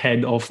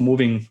overhead of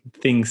moving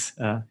things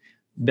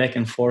back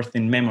and forth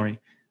in memory.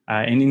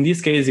 And in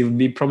this case, it would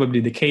be probably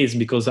the case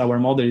because our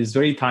model is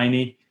very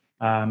tiny.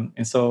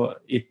 And so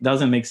it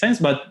doesn't make sense,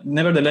 but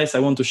nevertheless, I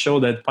want to show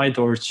that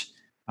PyTorch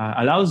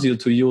allows you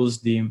to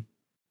use a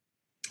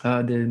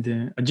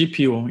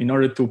GPU in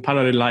order to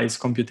parallelize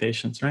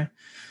computations, right?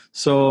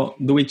 So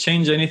do we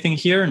change anything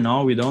here?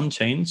 No, we don't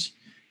change.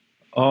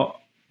 Oh,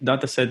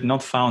 dataset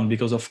not found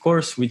because of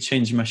course we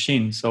changed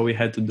machine. So we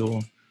had to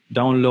do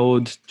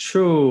download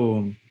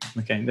true.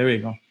 Okay, there we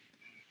go.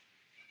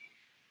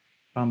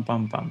 Pam,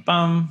 pam, pam,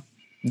 pam.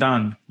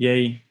 Done,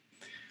 yay.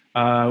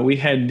 We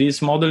had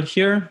this model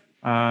here.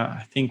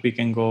 I think we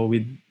can go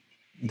with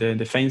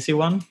the fancy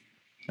one.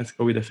 Let's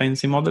go with the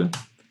fancy model.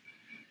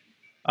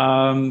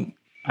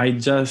 I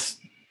just,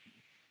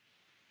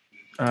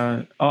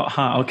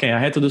 okay, I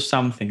had to do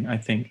something, I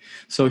think.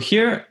 So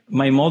here,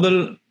 my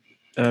model,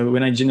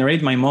 when I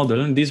generate my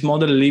model, this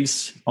model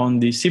lives on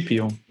the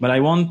CPU, but I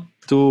wanted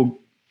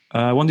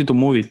to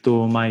move it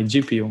to my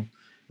GPU.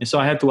 And so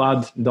I had to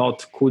add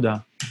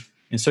 .CUDA.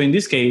 And so in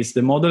this case,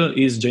 the model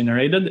is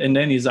generated and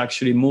then is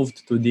actually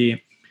moved to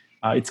the,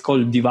 it's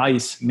called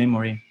device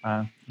memory.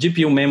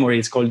 GPU memory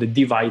is called the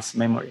device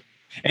memory.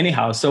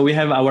 Anyhow, so we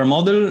have our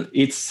model,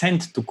 it's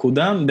sent to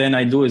CUDA, then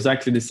I do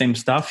exactly the same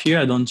stuff here.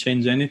 I don't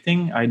change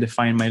anything. I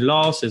define my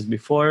loss as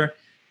before.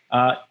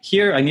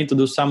 Here I need to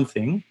do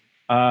something,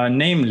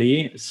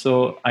 namely,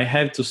 so I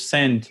have to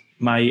send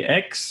my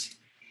X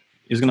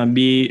is gonna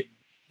be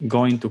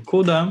going to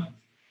CUDA,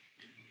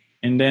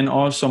 and then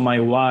also my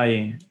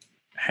Y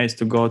has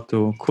to go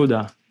to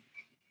CUDA.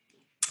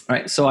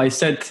 Right, so I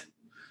set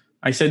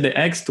the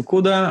X to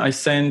CUDA, I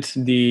sent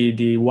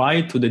the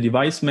Y to the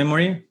device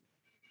memory.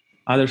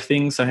 Other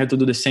things, I have to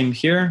do the same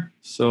here.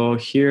 So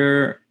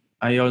here,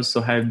 I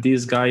also have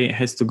this guy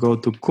has to go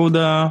to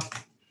CUDA.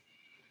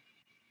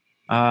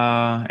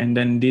 And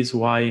then this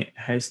Y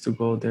has to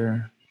go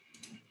there.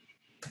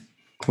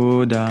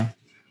 CUDA.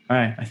 All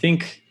right, I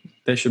think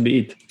that should be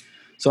it.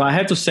 So I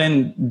have to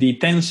send the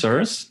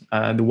tensors,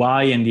 the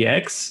Y and the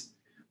X,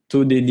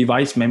 to the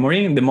device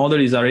memory. The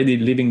model is already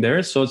living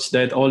there, such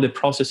that all the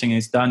processing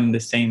is done in the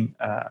same,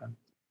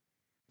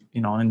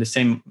 in the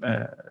same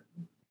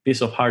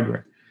piece of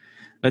hardware.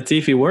 Let's see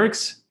if it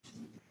works.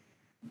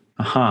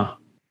 Aha.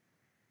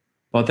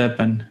 What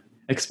happened?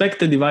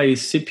 Expected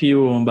device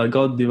CPU, but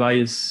got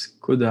device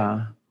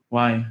CUDA.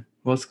 Why?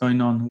 What's going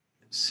on?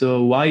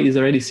 So Y is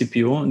already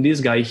CPU.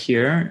 This guy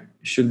here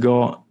should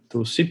go to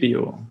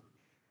CPU.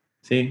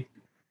 See?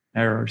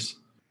 Errors.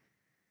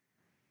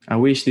 I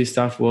wish this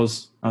stuff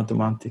was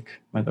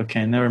automatic, but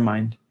okay, never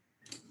mind.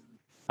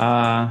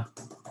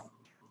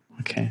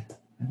 Okay,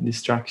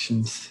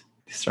 distraction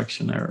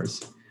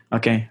errors.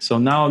 Okay, so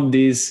now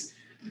this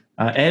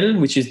L,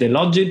 which is the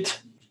logit,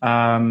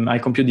 I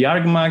compute the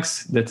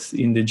argmax that's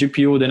in the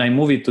GPU, then I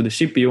move it to the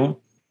CPU.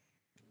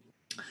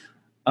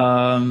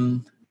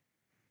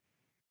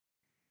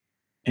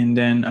 And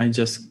then I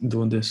just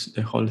do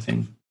the whole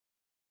thing.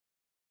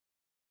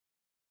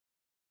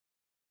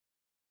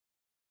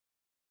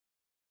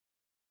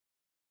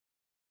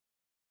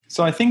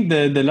 So I think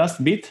the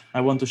last bit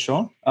I want to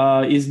show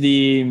is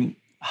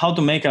how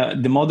to make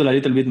the model a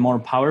little bit more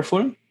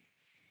powerful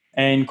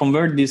and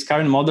convert this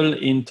current model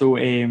into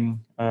a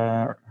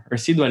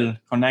residual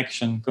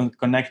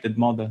connected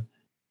model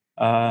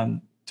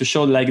to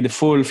show like the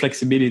full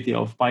flexibility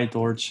of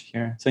PyTorch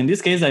here. So in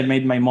this case, I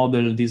made my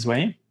model this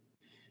way.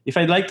 If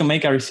I'd like to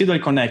make a residual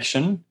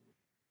connection,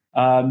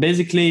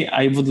 basically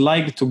I would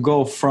like to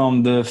go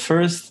from the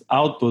first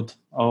output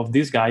of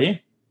this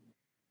guy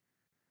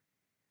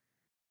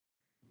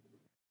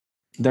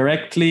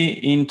directly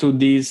into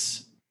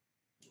this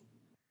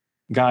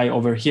guy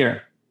over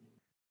here,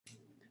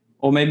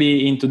 or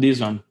maybe into this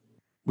one.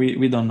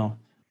 We don't know.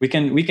 We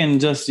can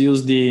just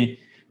use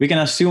we can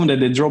assume that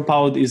the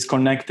dropout is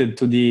connected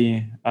to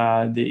the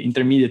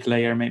intermediate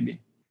layer maybe,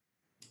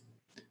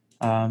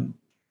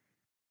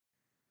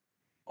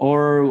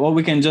 or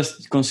we can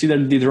just consider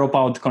the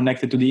dropout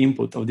connected to the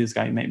input of this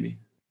guy maybe.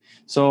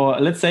 So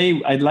let's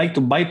say I'd like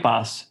to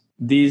bypass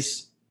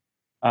this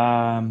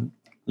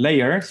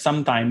layer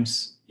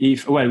sometimes.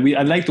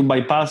 I'd like to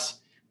bypass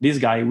this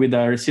guy with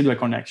a residual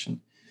connection.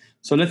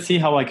 So let's see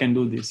how I can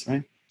do this,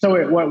 right? So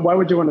wait, why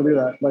would you want to do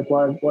that? Like,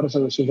 what is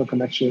a residual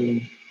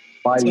connection?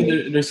 So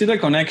the residual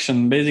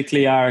connection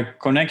basically are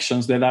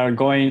connections that are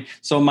going.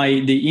 So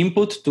the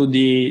input to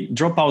the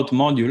dropout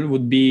module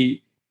would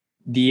be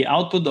the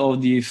output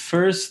of the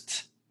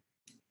first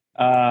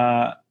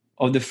the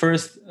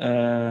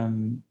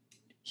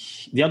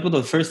output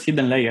of the first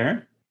hidden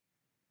layer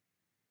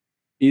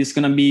is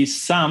going to be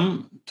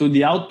sum to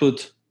the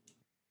output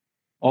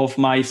of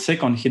my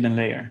second hidden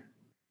layer.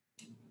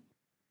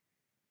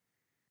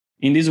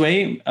 In this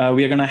way,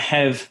 we are going to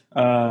have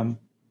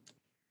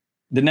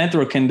the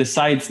network can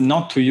decide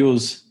not to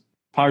use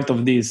part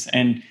of this,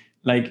 and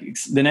like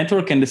the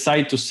network can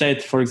decide to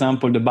set, for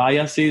example, the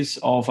biases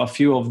of a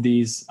few of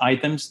these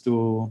items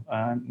to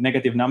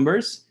negative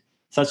numbers,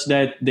 such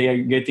that they are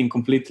getting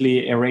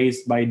completely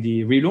erased by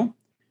the ReLU,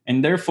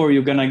 and therefore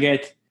you're going to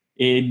get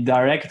a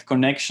direct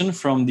connection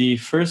from the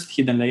first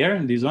hidden layer,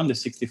 this one, the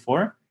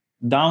 64,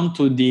 down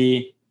to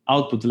the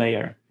output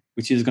layer,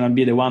 which is going to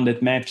be the one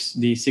that maps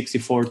the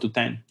 64 to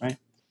 10, right?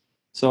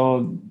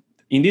 So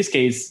in this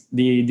case,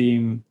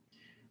 we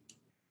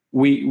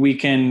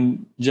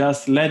can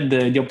just let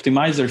the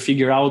optimizer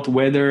figure out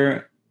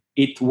whether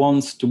it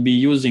wants to be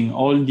using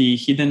all the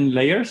hidden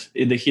layers,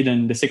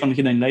 the second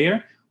hidden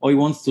layer, or it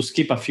wants to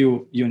skip a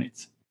few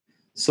units.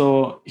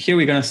 So here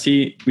we're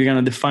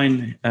gonna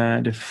define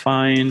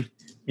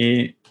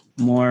a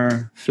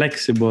more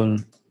flexible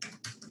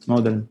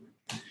model.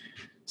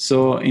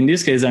 So in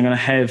this case, I'm gonna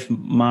have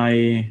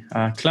my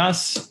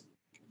class,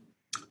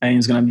 and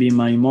it's gonna be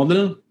my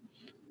model,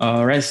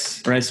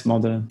 res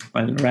model,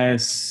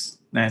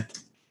 resnet.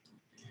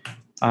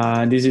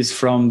 This is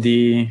from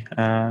the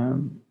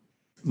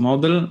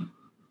module.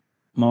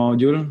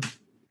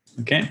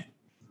 Okay.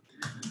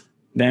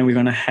 Then we're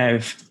gonna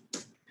have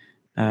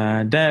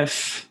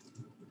def,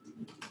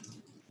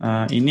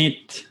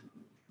 init,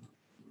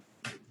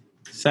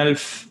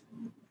 self.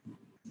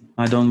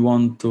 I don't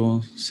want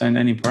to send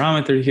any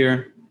parameter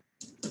here.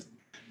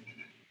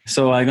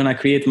 So I'm gonna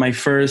create my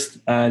first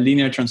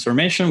linear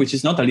transformation, which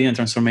is not a linear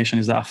transformation,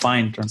 it's a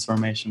affine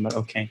transformation, but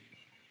okay.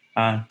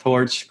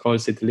 Torch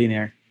calls it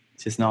linear,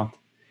 which is not.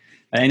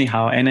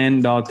 Anyhow,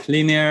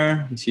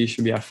 nn.linear, which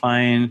should be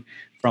affine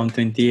from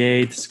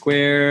 28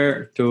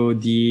 square to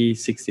the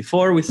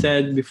 64 we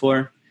said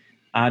before.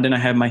 Then I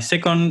have my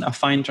second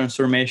affine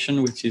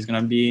transformation, which is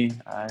gonna be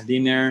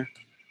linear,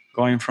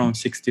 going from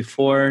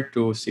 64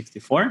 to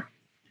 64.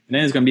 And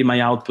then it's gonna be my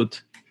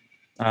output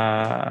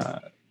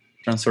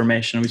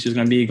transformation, which is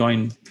gonna be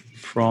going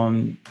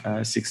from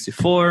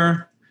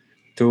 64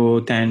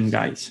 to 10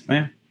 guys,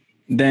 right?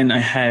 Then I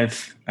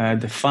have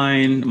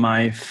defined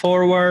my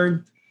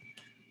forward,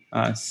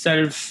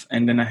 self,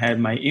 and then I have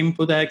my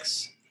input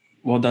x.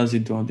 What does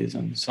it do on this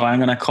one? So I'm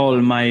gonna call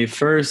my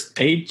first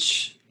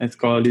h. Let's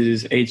call this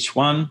is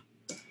h1.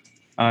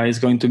 It's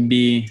going to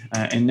be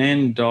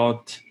nn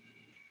dot.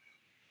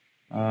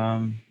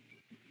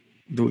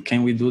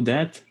 Can we do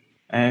that?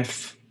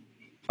 F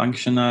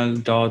functional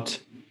dot.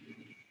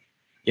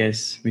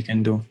 Yes, we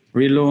can do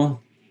ReLU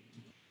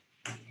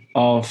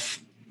of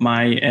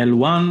my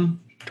L1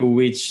 to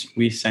which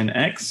we send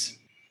x.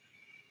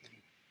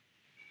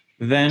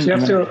 Then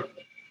so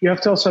you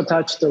have to also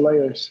attach the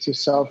layers to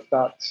self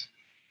dot.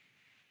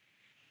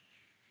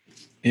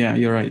 Yeah,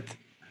 you're right.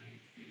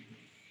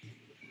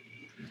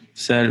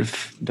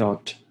 Self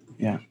dot,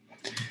 yeah.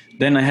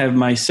 Then I have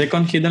my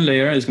second hidden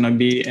layer is going to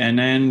be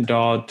nn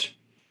dot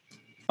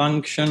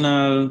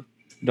functional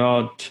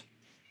dot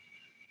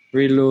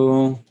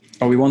ReLU.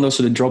 Oh, we want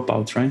also the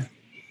dropout, right?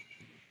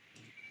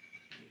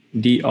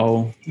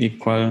 do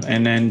equal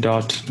nn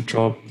dot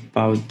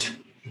dropout.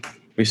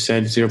 We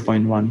said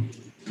 0.1.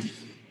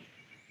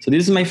 So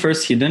this is my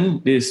first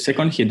hidden. This is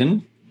second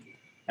hidden,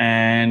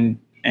 and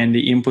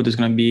the input is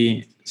going to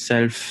be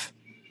self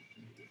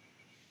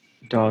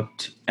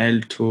dot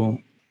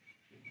L2,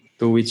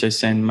 to which I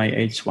send my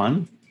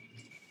H1.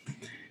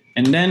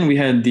 And then we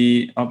had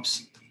the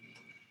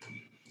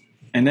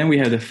and then we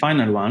have the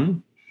final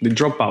one, the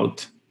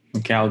dropout,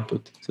 okay,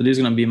 output. So this is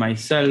going to be my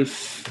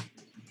self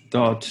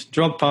dot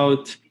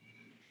dropout.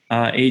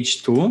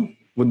 H2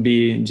 would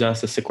be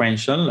just a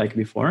sequential like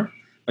before,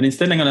 but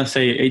instead I'm going to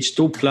say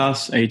H2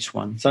 plus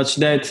H1, such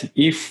that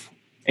if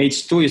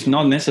H2 is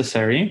not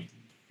necessary,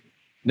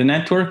 the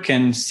network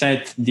can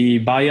set the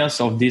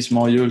bias of this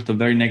module to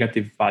very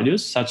negative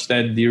values, such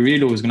that the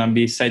ReLU is going to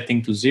be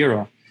setting to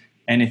 0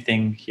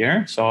 anything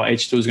here. So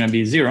H2 is going to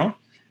be 0.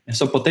 And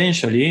so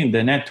potentially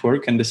the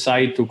network can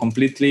decide to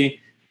completely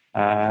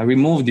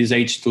remove this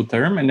H2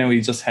 term, and then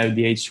we just have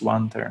the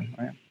H1 term.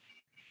 Right?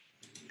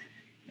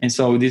 And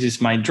so this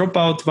is my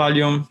dropout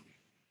volume.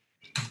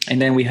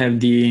 And then we have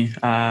the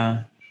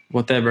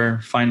whatever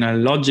final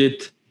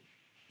logit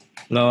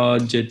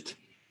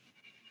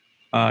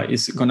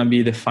is going to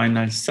be the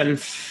final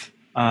self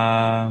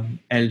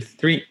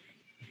L3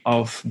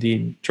 of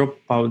the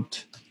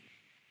dropout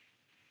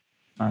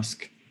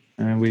mask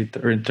with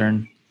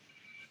return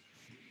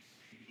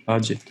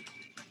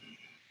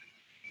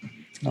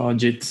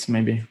logits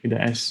maybe with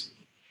the S.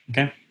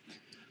 Okay,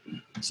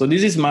 so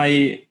this is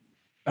my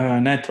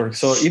network.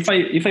 So if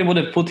I would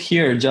have put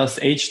here just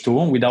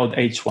H2 without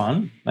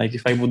H1, like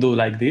if I would do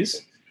like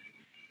this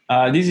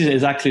is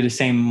exactly the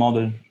same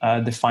model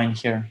defined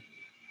here.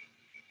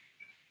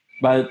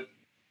 But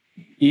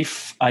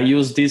if I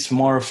use this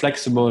more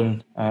flexible,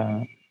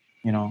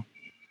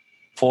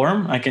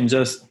 form, I can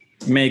just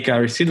make a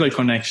residual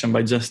connection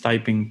by just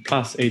typing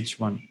plus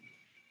H1.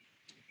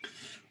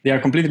 They are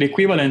completely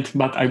equivalent,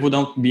 but I would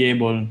not be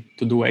able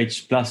to do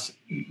H plus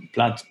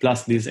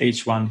this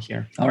H1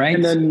 here. All right.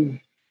 And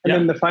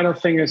then the final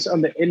thing is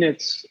on the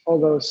inits, all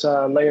those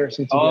layers.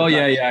 Oh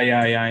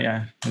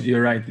yeah.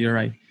 You're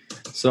right.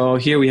 So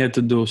here we have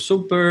to do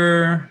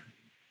super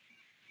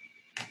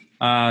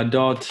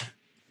dot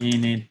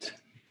init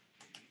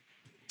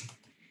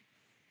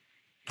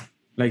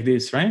like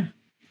this, right?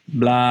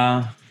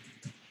 Blah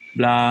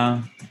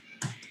blah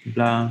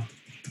blah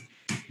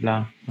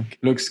blah. Okay.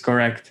 Looks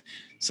correct.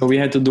 So we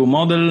had to do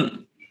model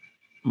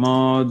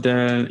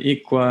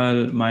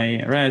equal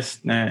my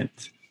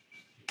RESTnet.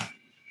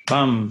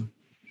 Bam.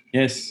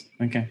 Yes.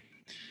 Okay.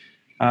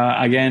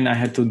 Again, I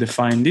had to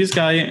define this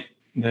guy,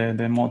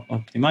 the mod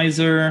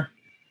optimizer.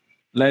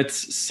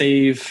 Let's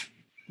save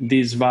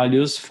these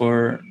values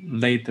for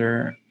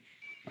later.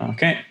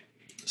 Okay.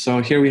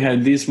 So here we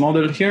had this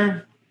model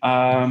here,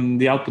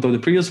 the output of the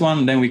previous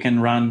one. Then we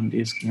can run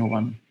this new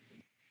one.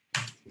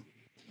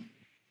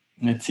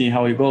 Let's see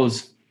how it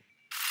goes.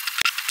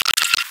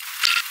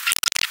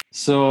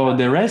 So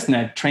the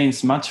ResNet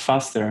trains much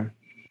faster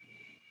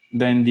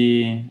than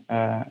the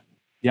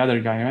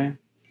other guy, right?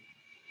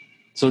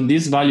 So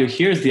this value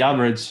here is the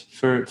average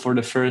for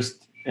the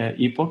first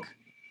epoch.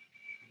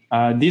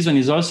 This one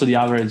is also the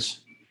average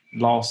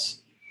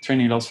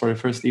training loss for the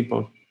first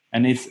epoch,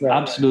 and it's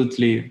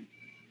absolutely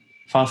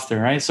faster,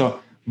 right?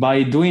 So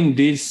by doing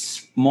this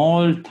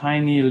small,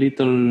 tiny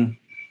little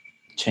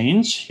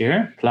change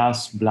here,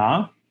 plus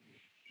blah,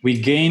 we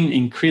gain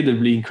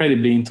incredibly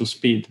into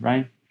speed,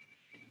 right?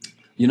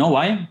 You know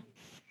why?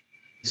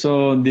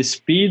 So the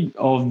speed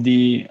of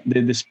the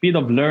speed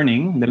of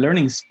learning, the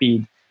learning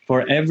speed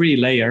for every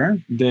layer,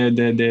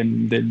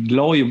 the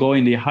lower you go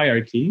in the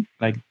hierarchy,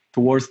 like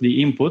towards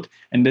the input,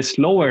 and the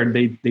slower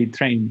they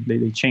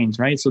change,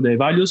 right? So the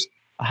values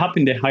up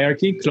in the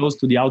hierarchy close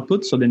to the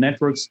output. So the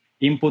network's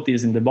input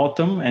is in the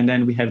bottom, and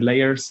then we have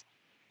layers,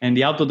 and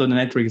the output of the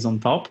network is on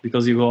top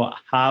because you go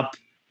up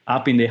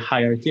in the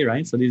hierarchy,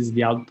 right? So this is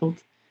the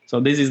output. So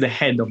this is the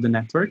head of the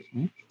network.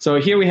 So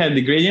here we have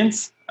the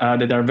gradients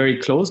that are very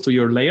close to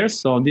your layers.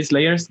 So these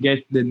layers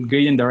get the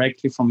gradient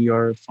directly from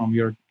your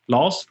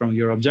loss, from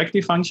your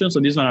objective function. So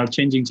these one are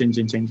changing.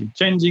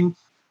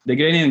 The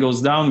gradient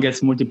goes down,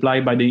 gets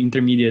multiplied by the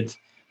intermediate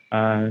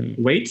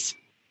weights,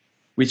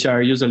 which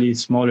are usually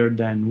smaller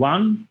than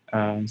 1.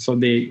 So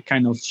they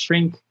kind of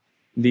shrink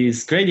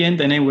this gradient.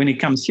 And then when it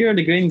comes here,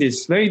 the gradient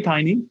is very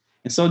tiny.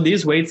 And so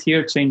these weights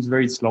here change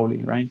very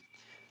slowly, right?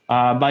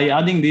 By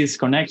adding this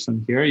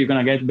connection here, you're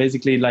gonna get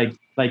basically like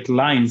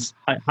lines,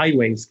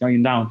 highways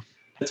going down.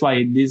 That's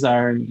why there's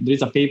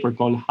a paper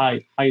called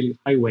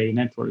highway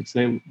networks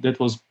that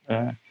was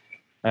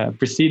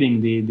preceding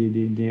the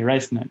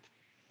ResNet.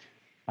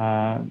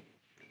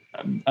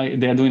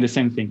 They are doing the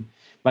same thing.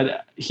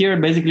 But here,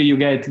 basically, you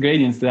get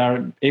gradients that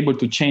are able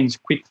to change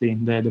quickly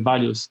the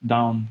values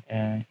down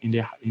in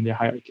the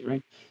hierarchy,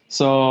 right?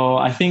 So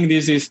I think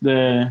this is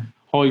the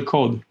whole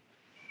code.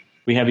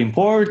 We have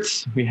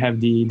imports, we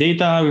have the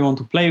data we want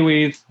to play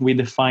with, we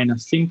define a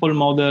simple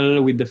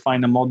model, we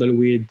define a model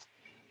with,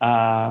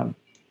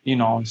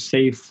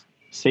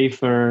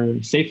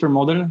 safer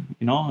model,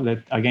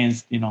 that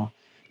against,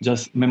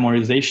 just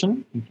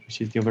memorization, which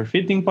is the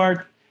overfitting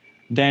part.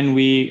 Then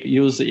we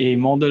use a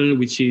model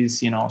which is,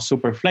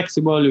 super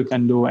flexible. You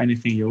can do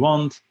anything you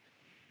want.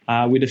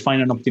 We define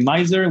an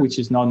optimizer, which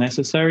is not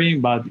necessary,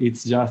 but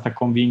it's just a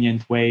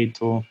convenient way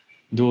to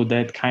do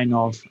that kind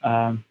of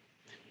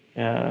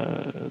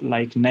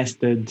like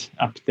nested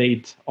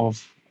update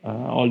of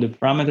all the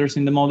parameters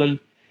in the model.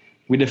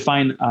 We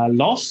define a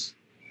loss,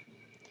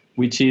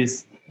 which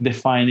is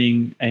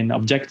defining an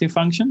objective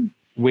function,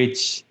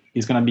 which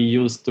is going to be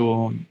used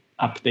to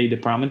update the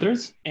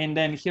parameters. And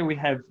then here we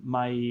have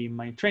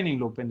my training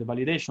loop and the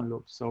validation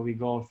loop. So we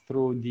go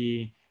through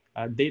the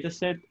data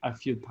set a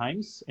few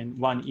times, and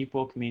one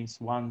epoch means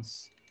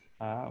once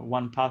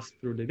one pass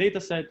through the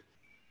data set.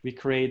 We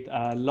create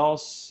a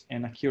loss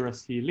and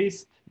accuracy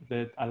list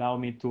that allow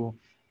me to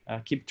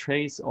keep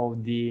trace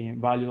of the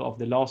value of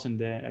the loss and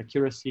the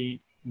accuracy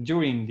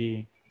during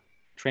the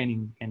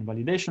training and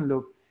validation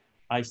loop.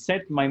 I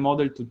set my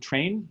model to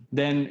train.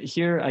 Then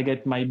here I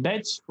get my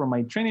batch from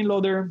my training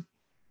loader.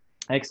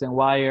 X and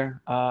Y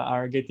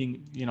are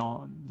getting,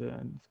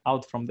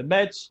 out from the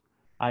batch.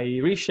 I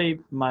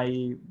reshape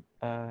my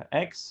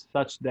X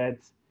such that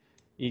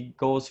it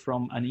goes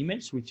from an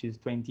image, which is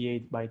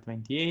 28 by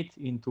 28,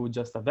 into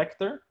just a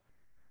vector,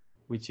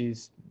 which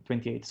is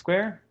 28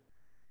 square.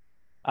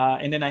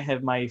 And then I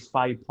have my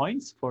 5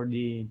 points for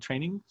the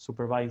training,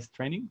 supervised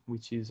training,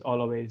 which is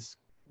always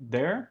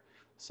there.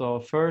 So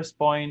first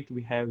point,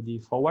 we have the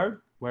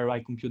forward, where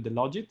I compute the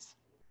logits.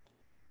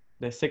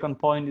 The second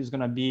point is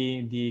going to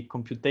be the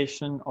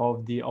computation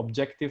of the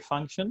objective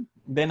function.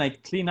 Then I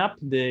clean up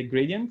the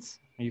gradients.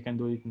 You can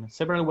do it in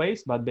several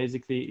ways, but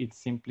basically it's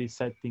simply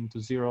setting to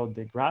 0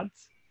 the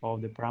grads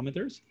of the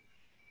parameters.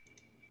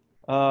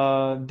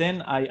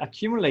 Then I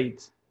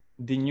accumulate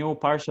the new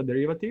partial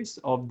derivatives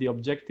of the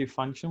objective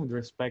function with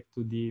respect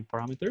to the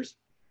parameters.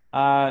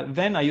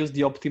 Then I use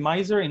the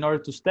optimizer in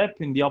order to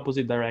step in the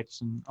opposite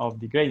direction of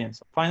the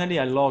gradients. Finally,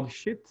 I log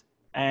shit,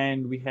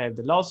 and we have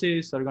the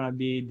losses are going to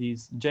be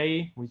this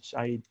J, which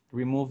I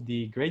remove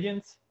the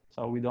gradients,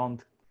 so we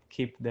don't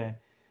keep the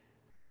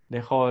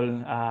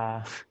whole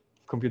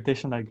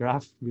computational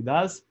graph with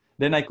us.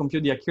 Then I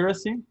compute the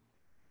accuracy.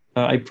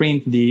 I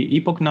print the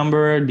epoch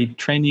number, the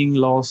training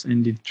loss,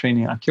 and the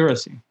training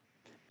accuracy.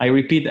 I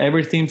repeat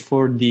everything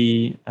for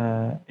the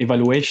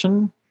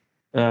evaluation,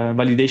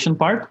 validation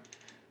part,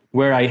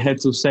 where I had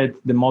to set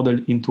the model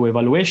into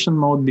evaluation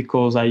mode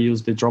because I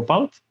use the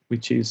dropout,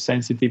 which is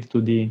sensitive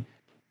to the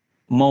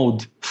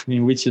mode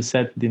in which you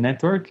set the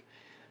network.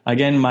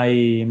 Again,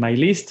 my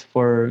list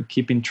for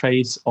keeping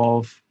trace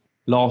of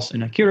loss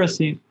and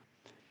accuracy.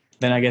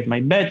 Then I get my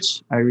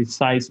batch. I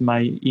resize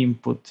my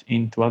input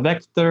into a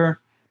vector.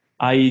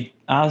 I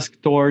ask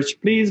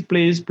Torch, please,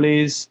 please,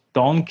 please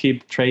don't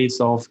keep trace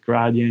of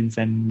gradients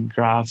and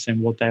graphs and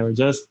whatever.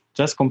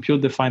 Just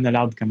compute the final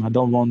outcome. I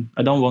don't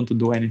want to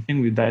do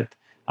anything with that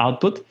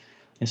output.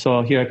 And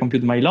so here I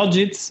compute my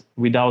logits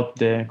without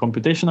the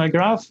computational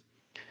graph.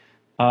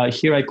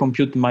 Here I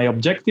compute my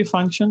objective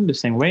function the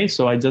same way.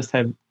 So I just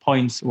have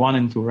points 1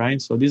 and 2,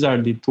 right? So these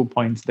are the 2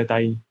 points that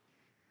I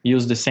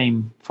use the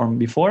same from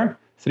before.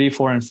 3,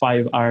 4, and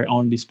 5 are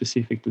only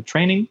specific to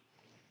training.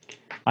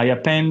 I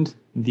append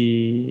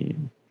the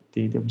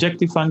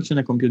objective function,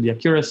 I compute the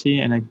accuracy,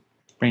 and I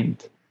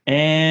print.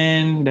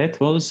 And that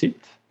was it.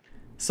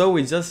 So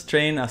we just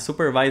trained a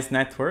supervised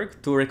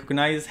network to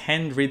recognize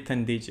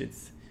handwritten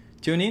digits.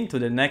 Tune in to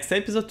the next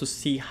episode to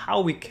see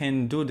how we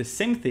can do the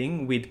same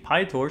thing with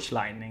PyTorch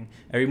Lightning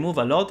and remove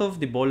a lot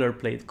of the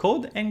boilerplate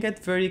code and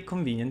get very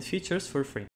convenient features for free.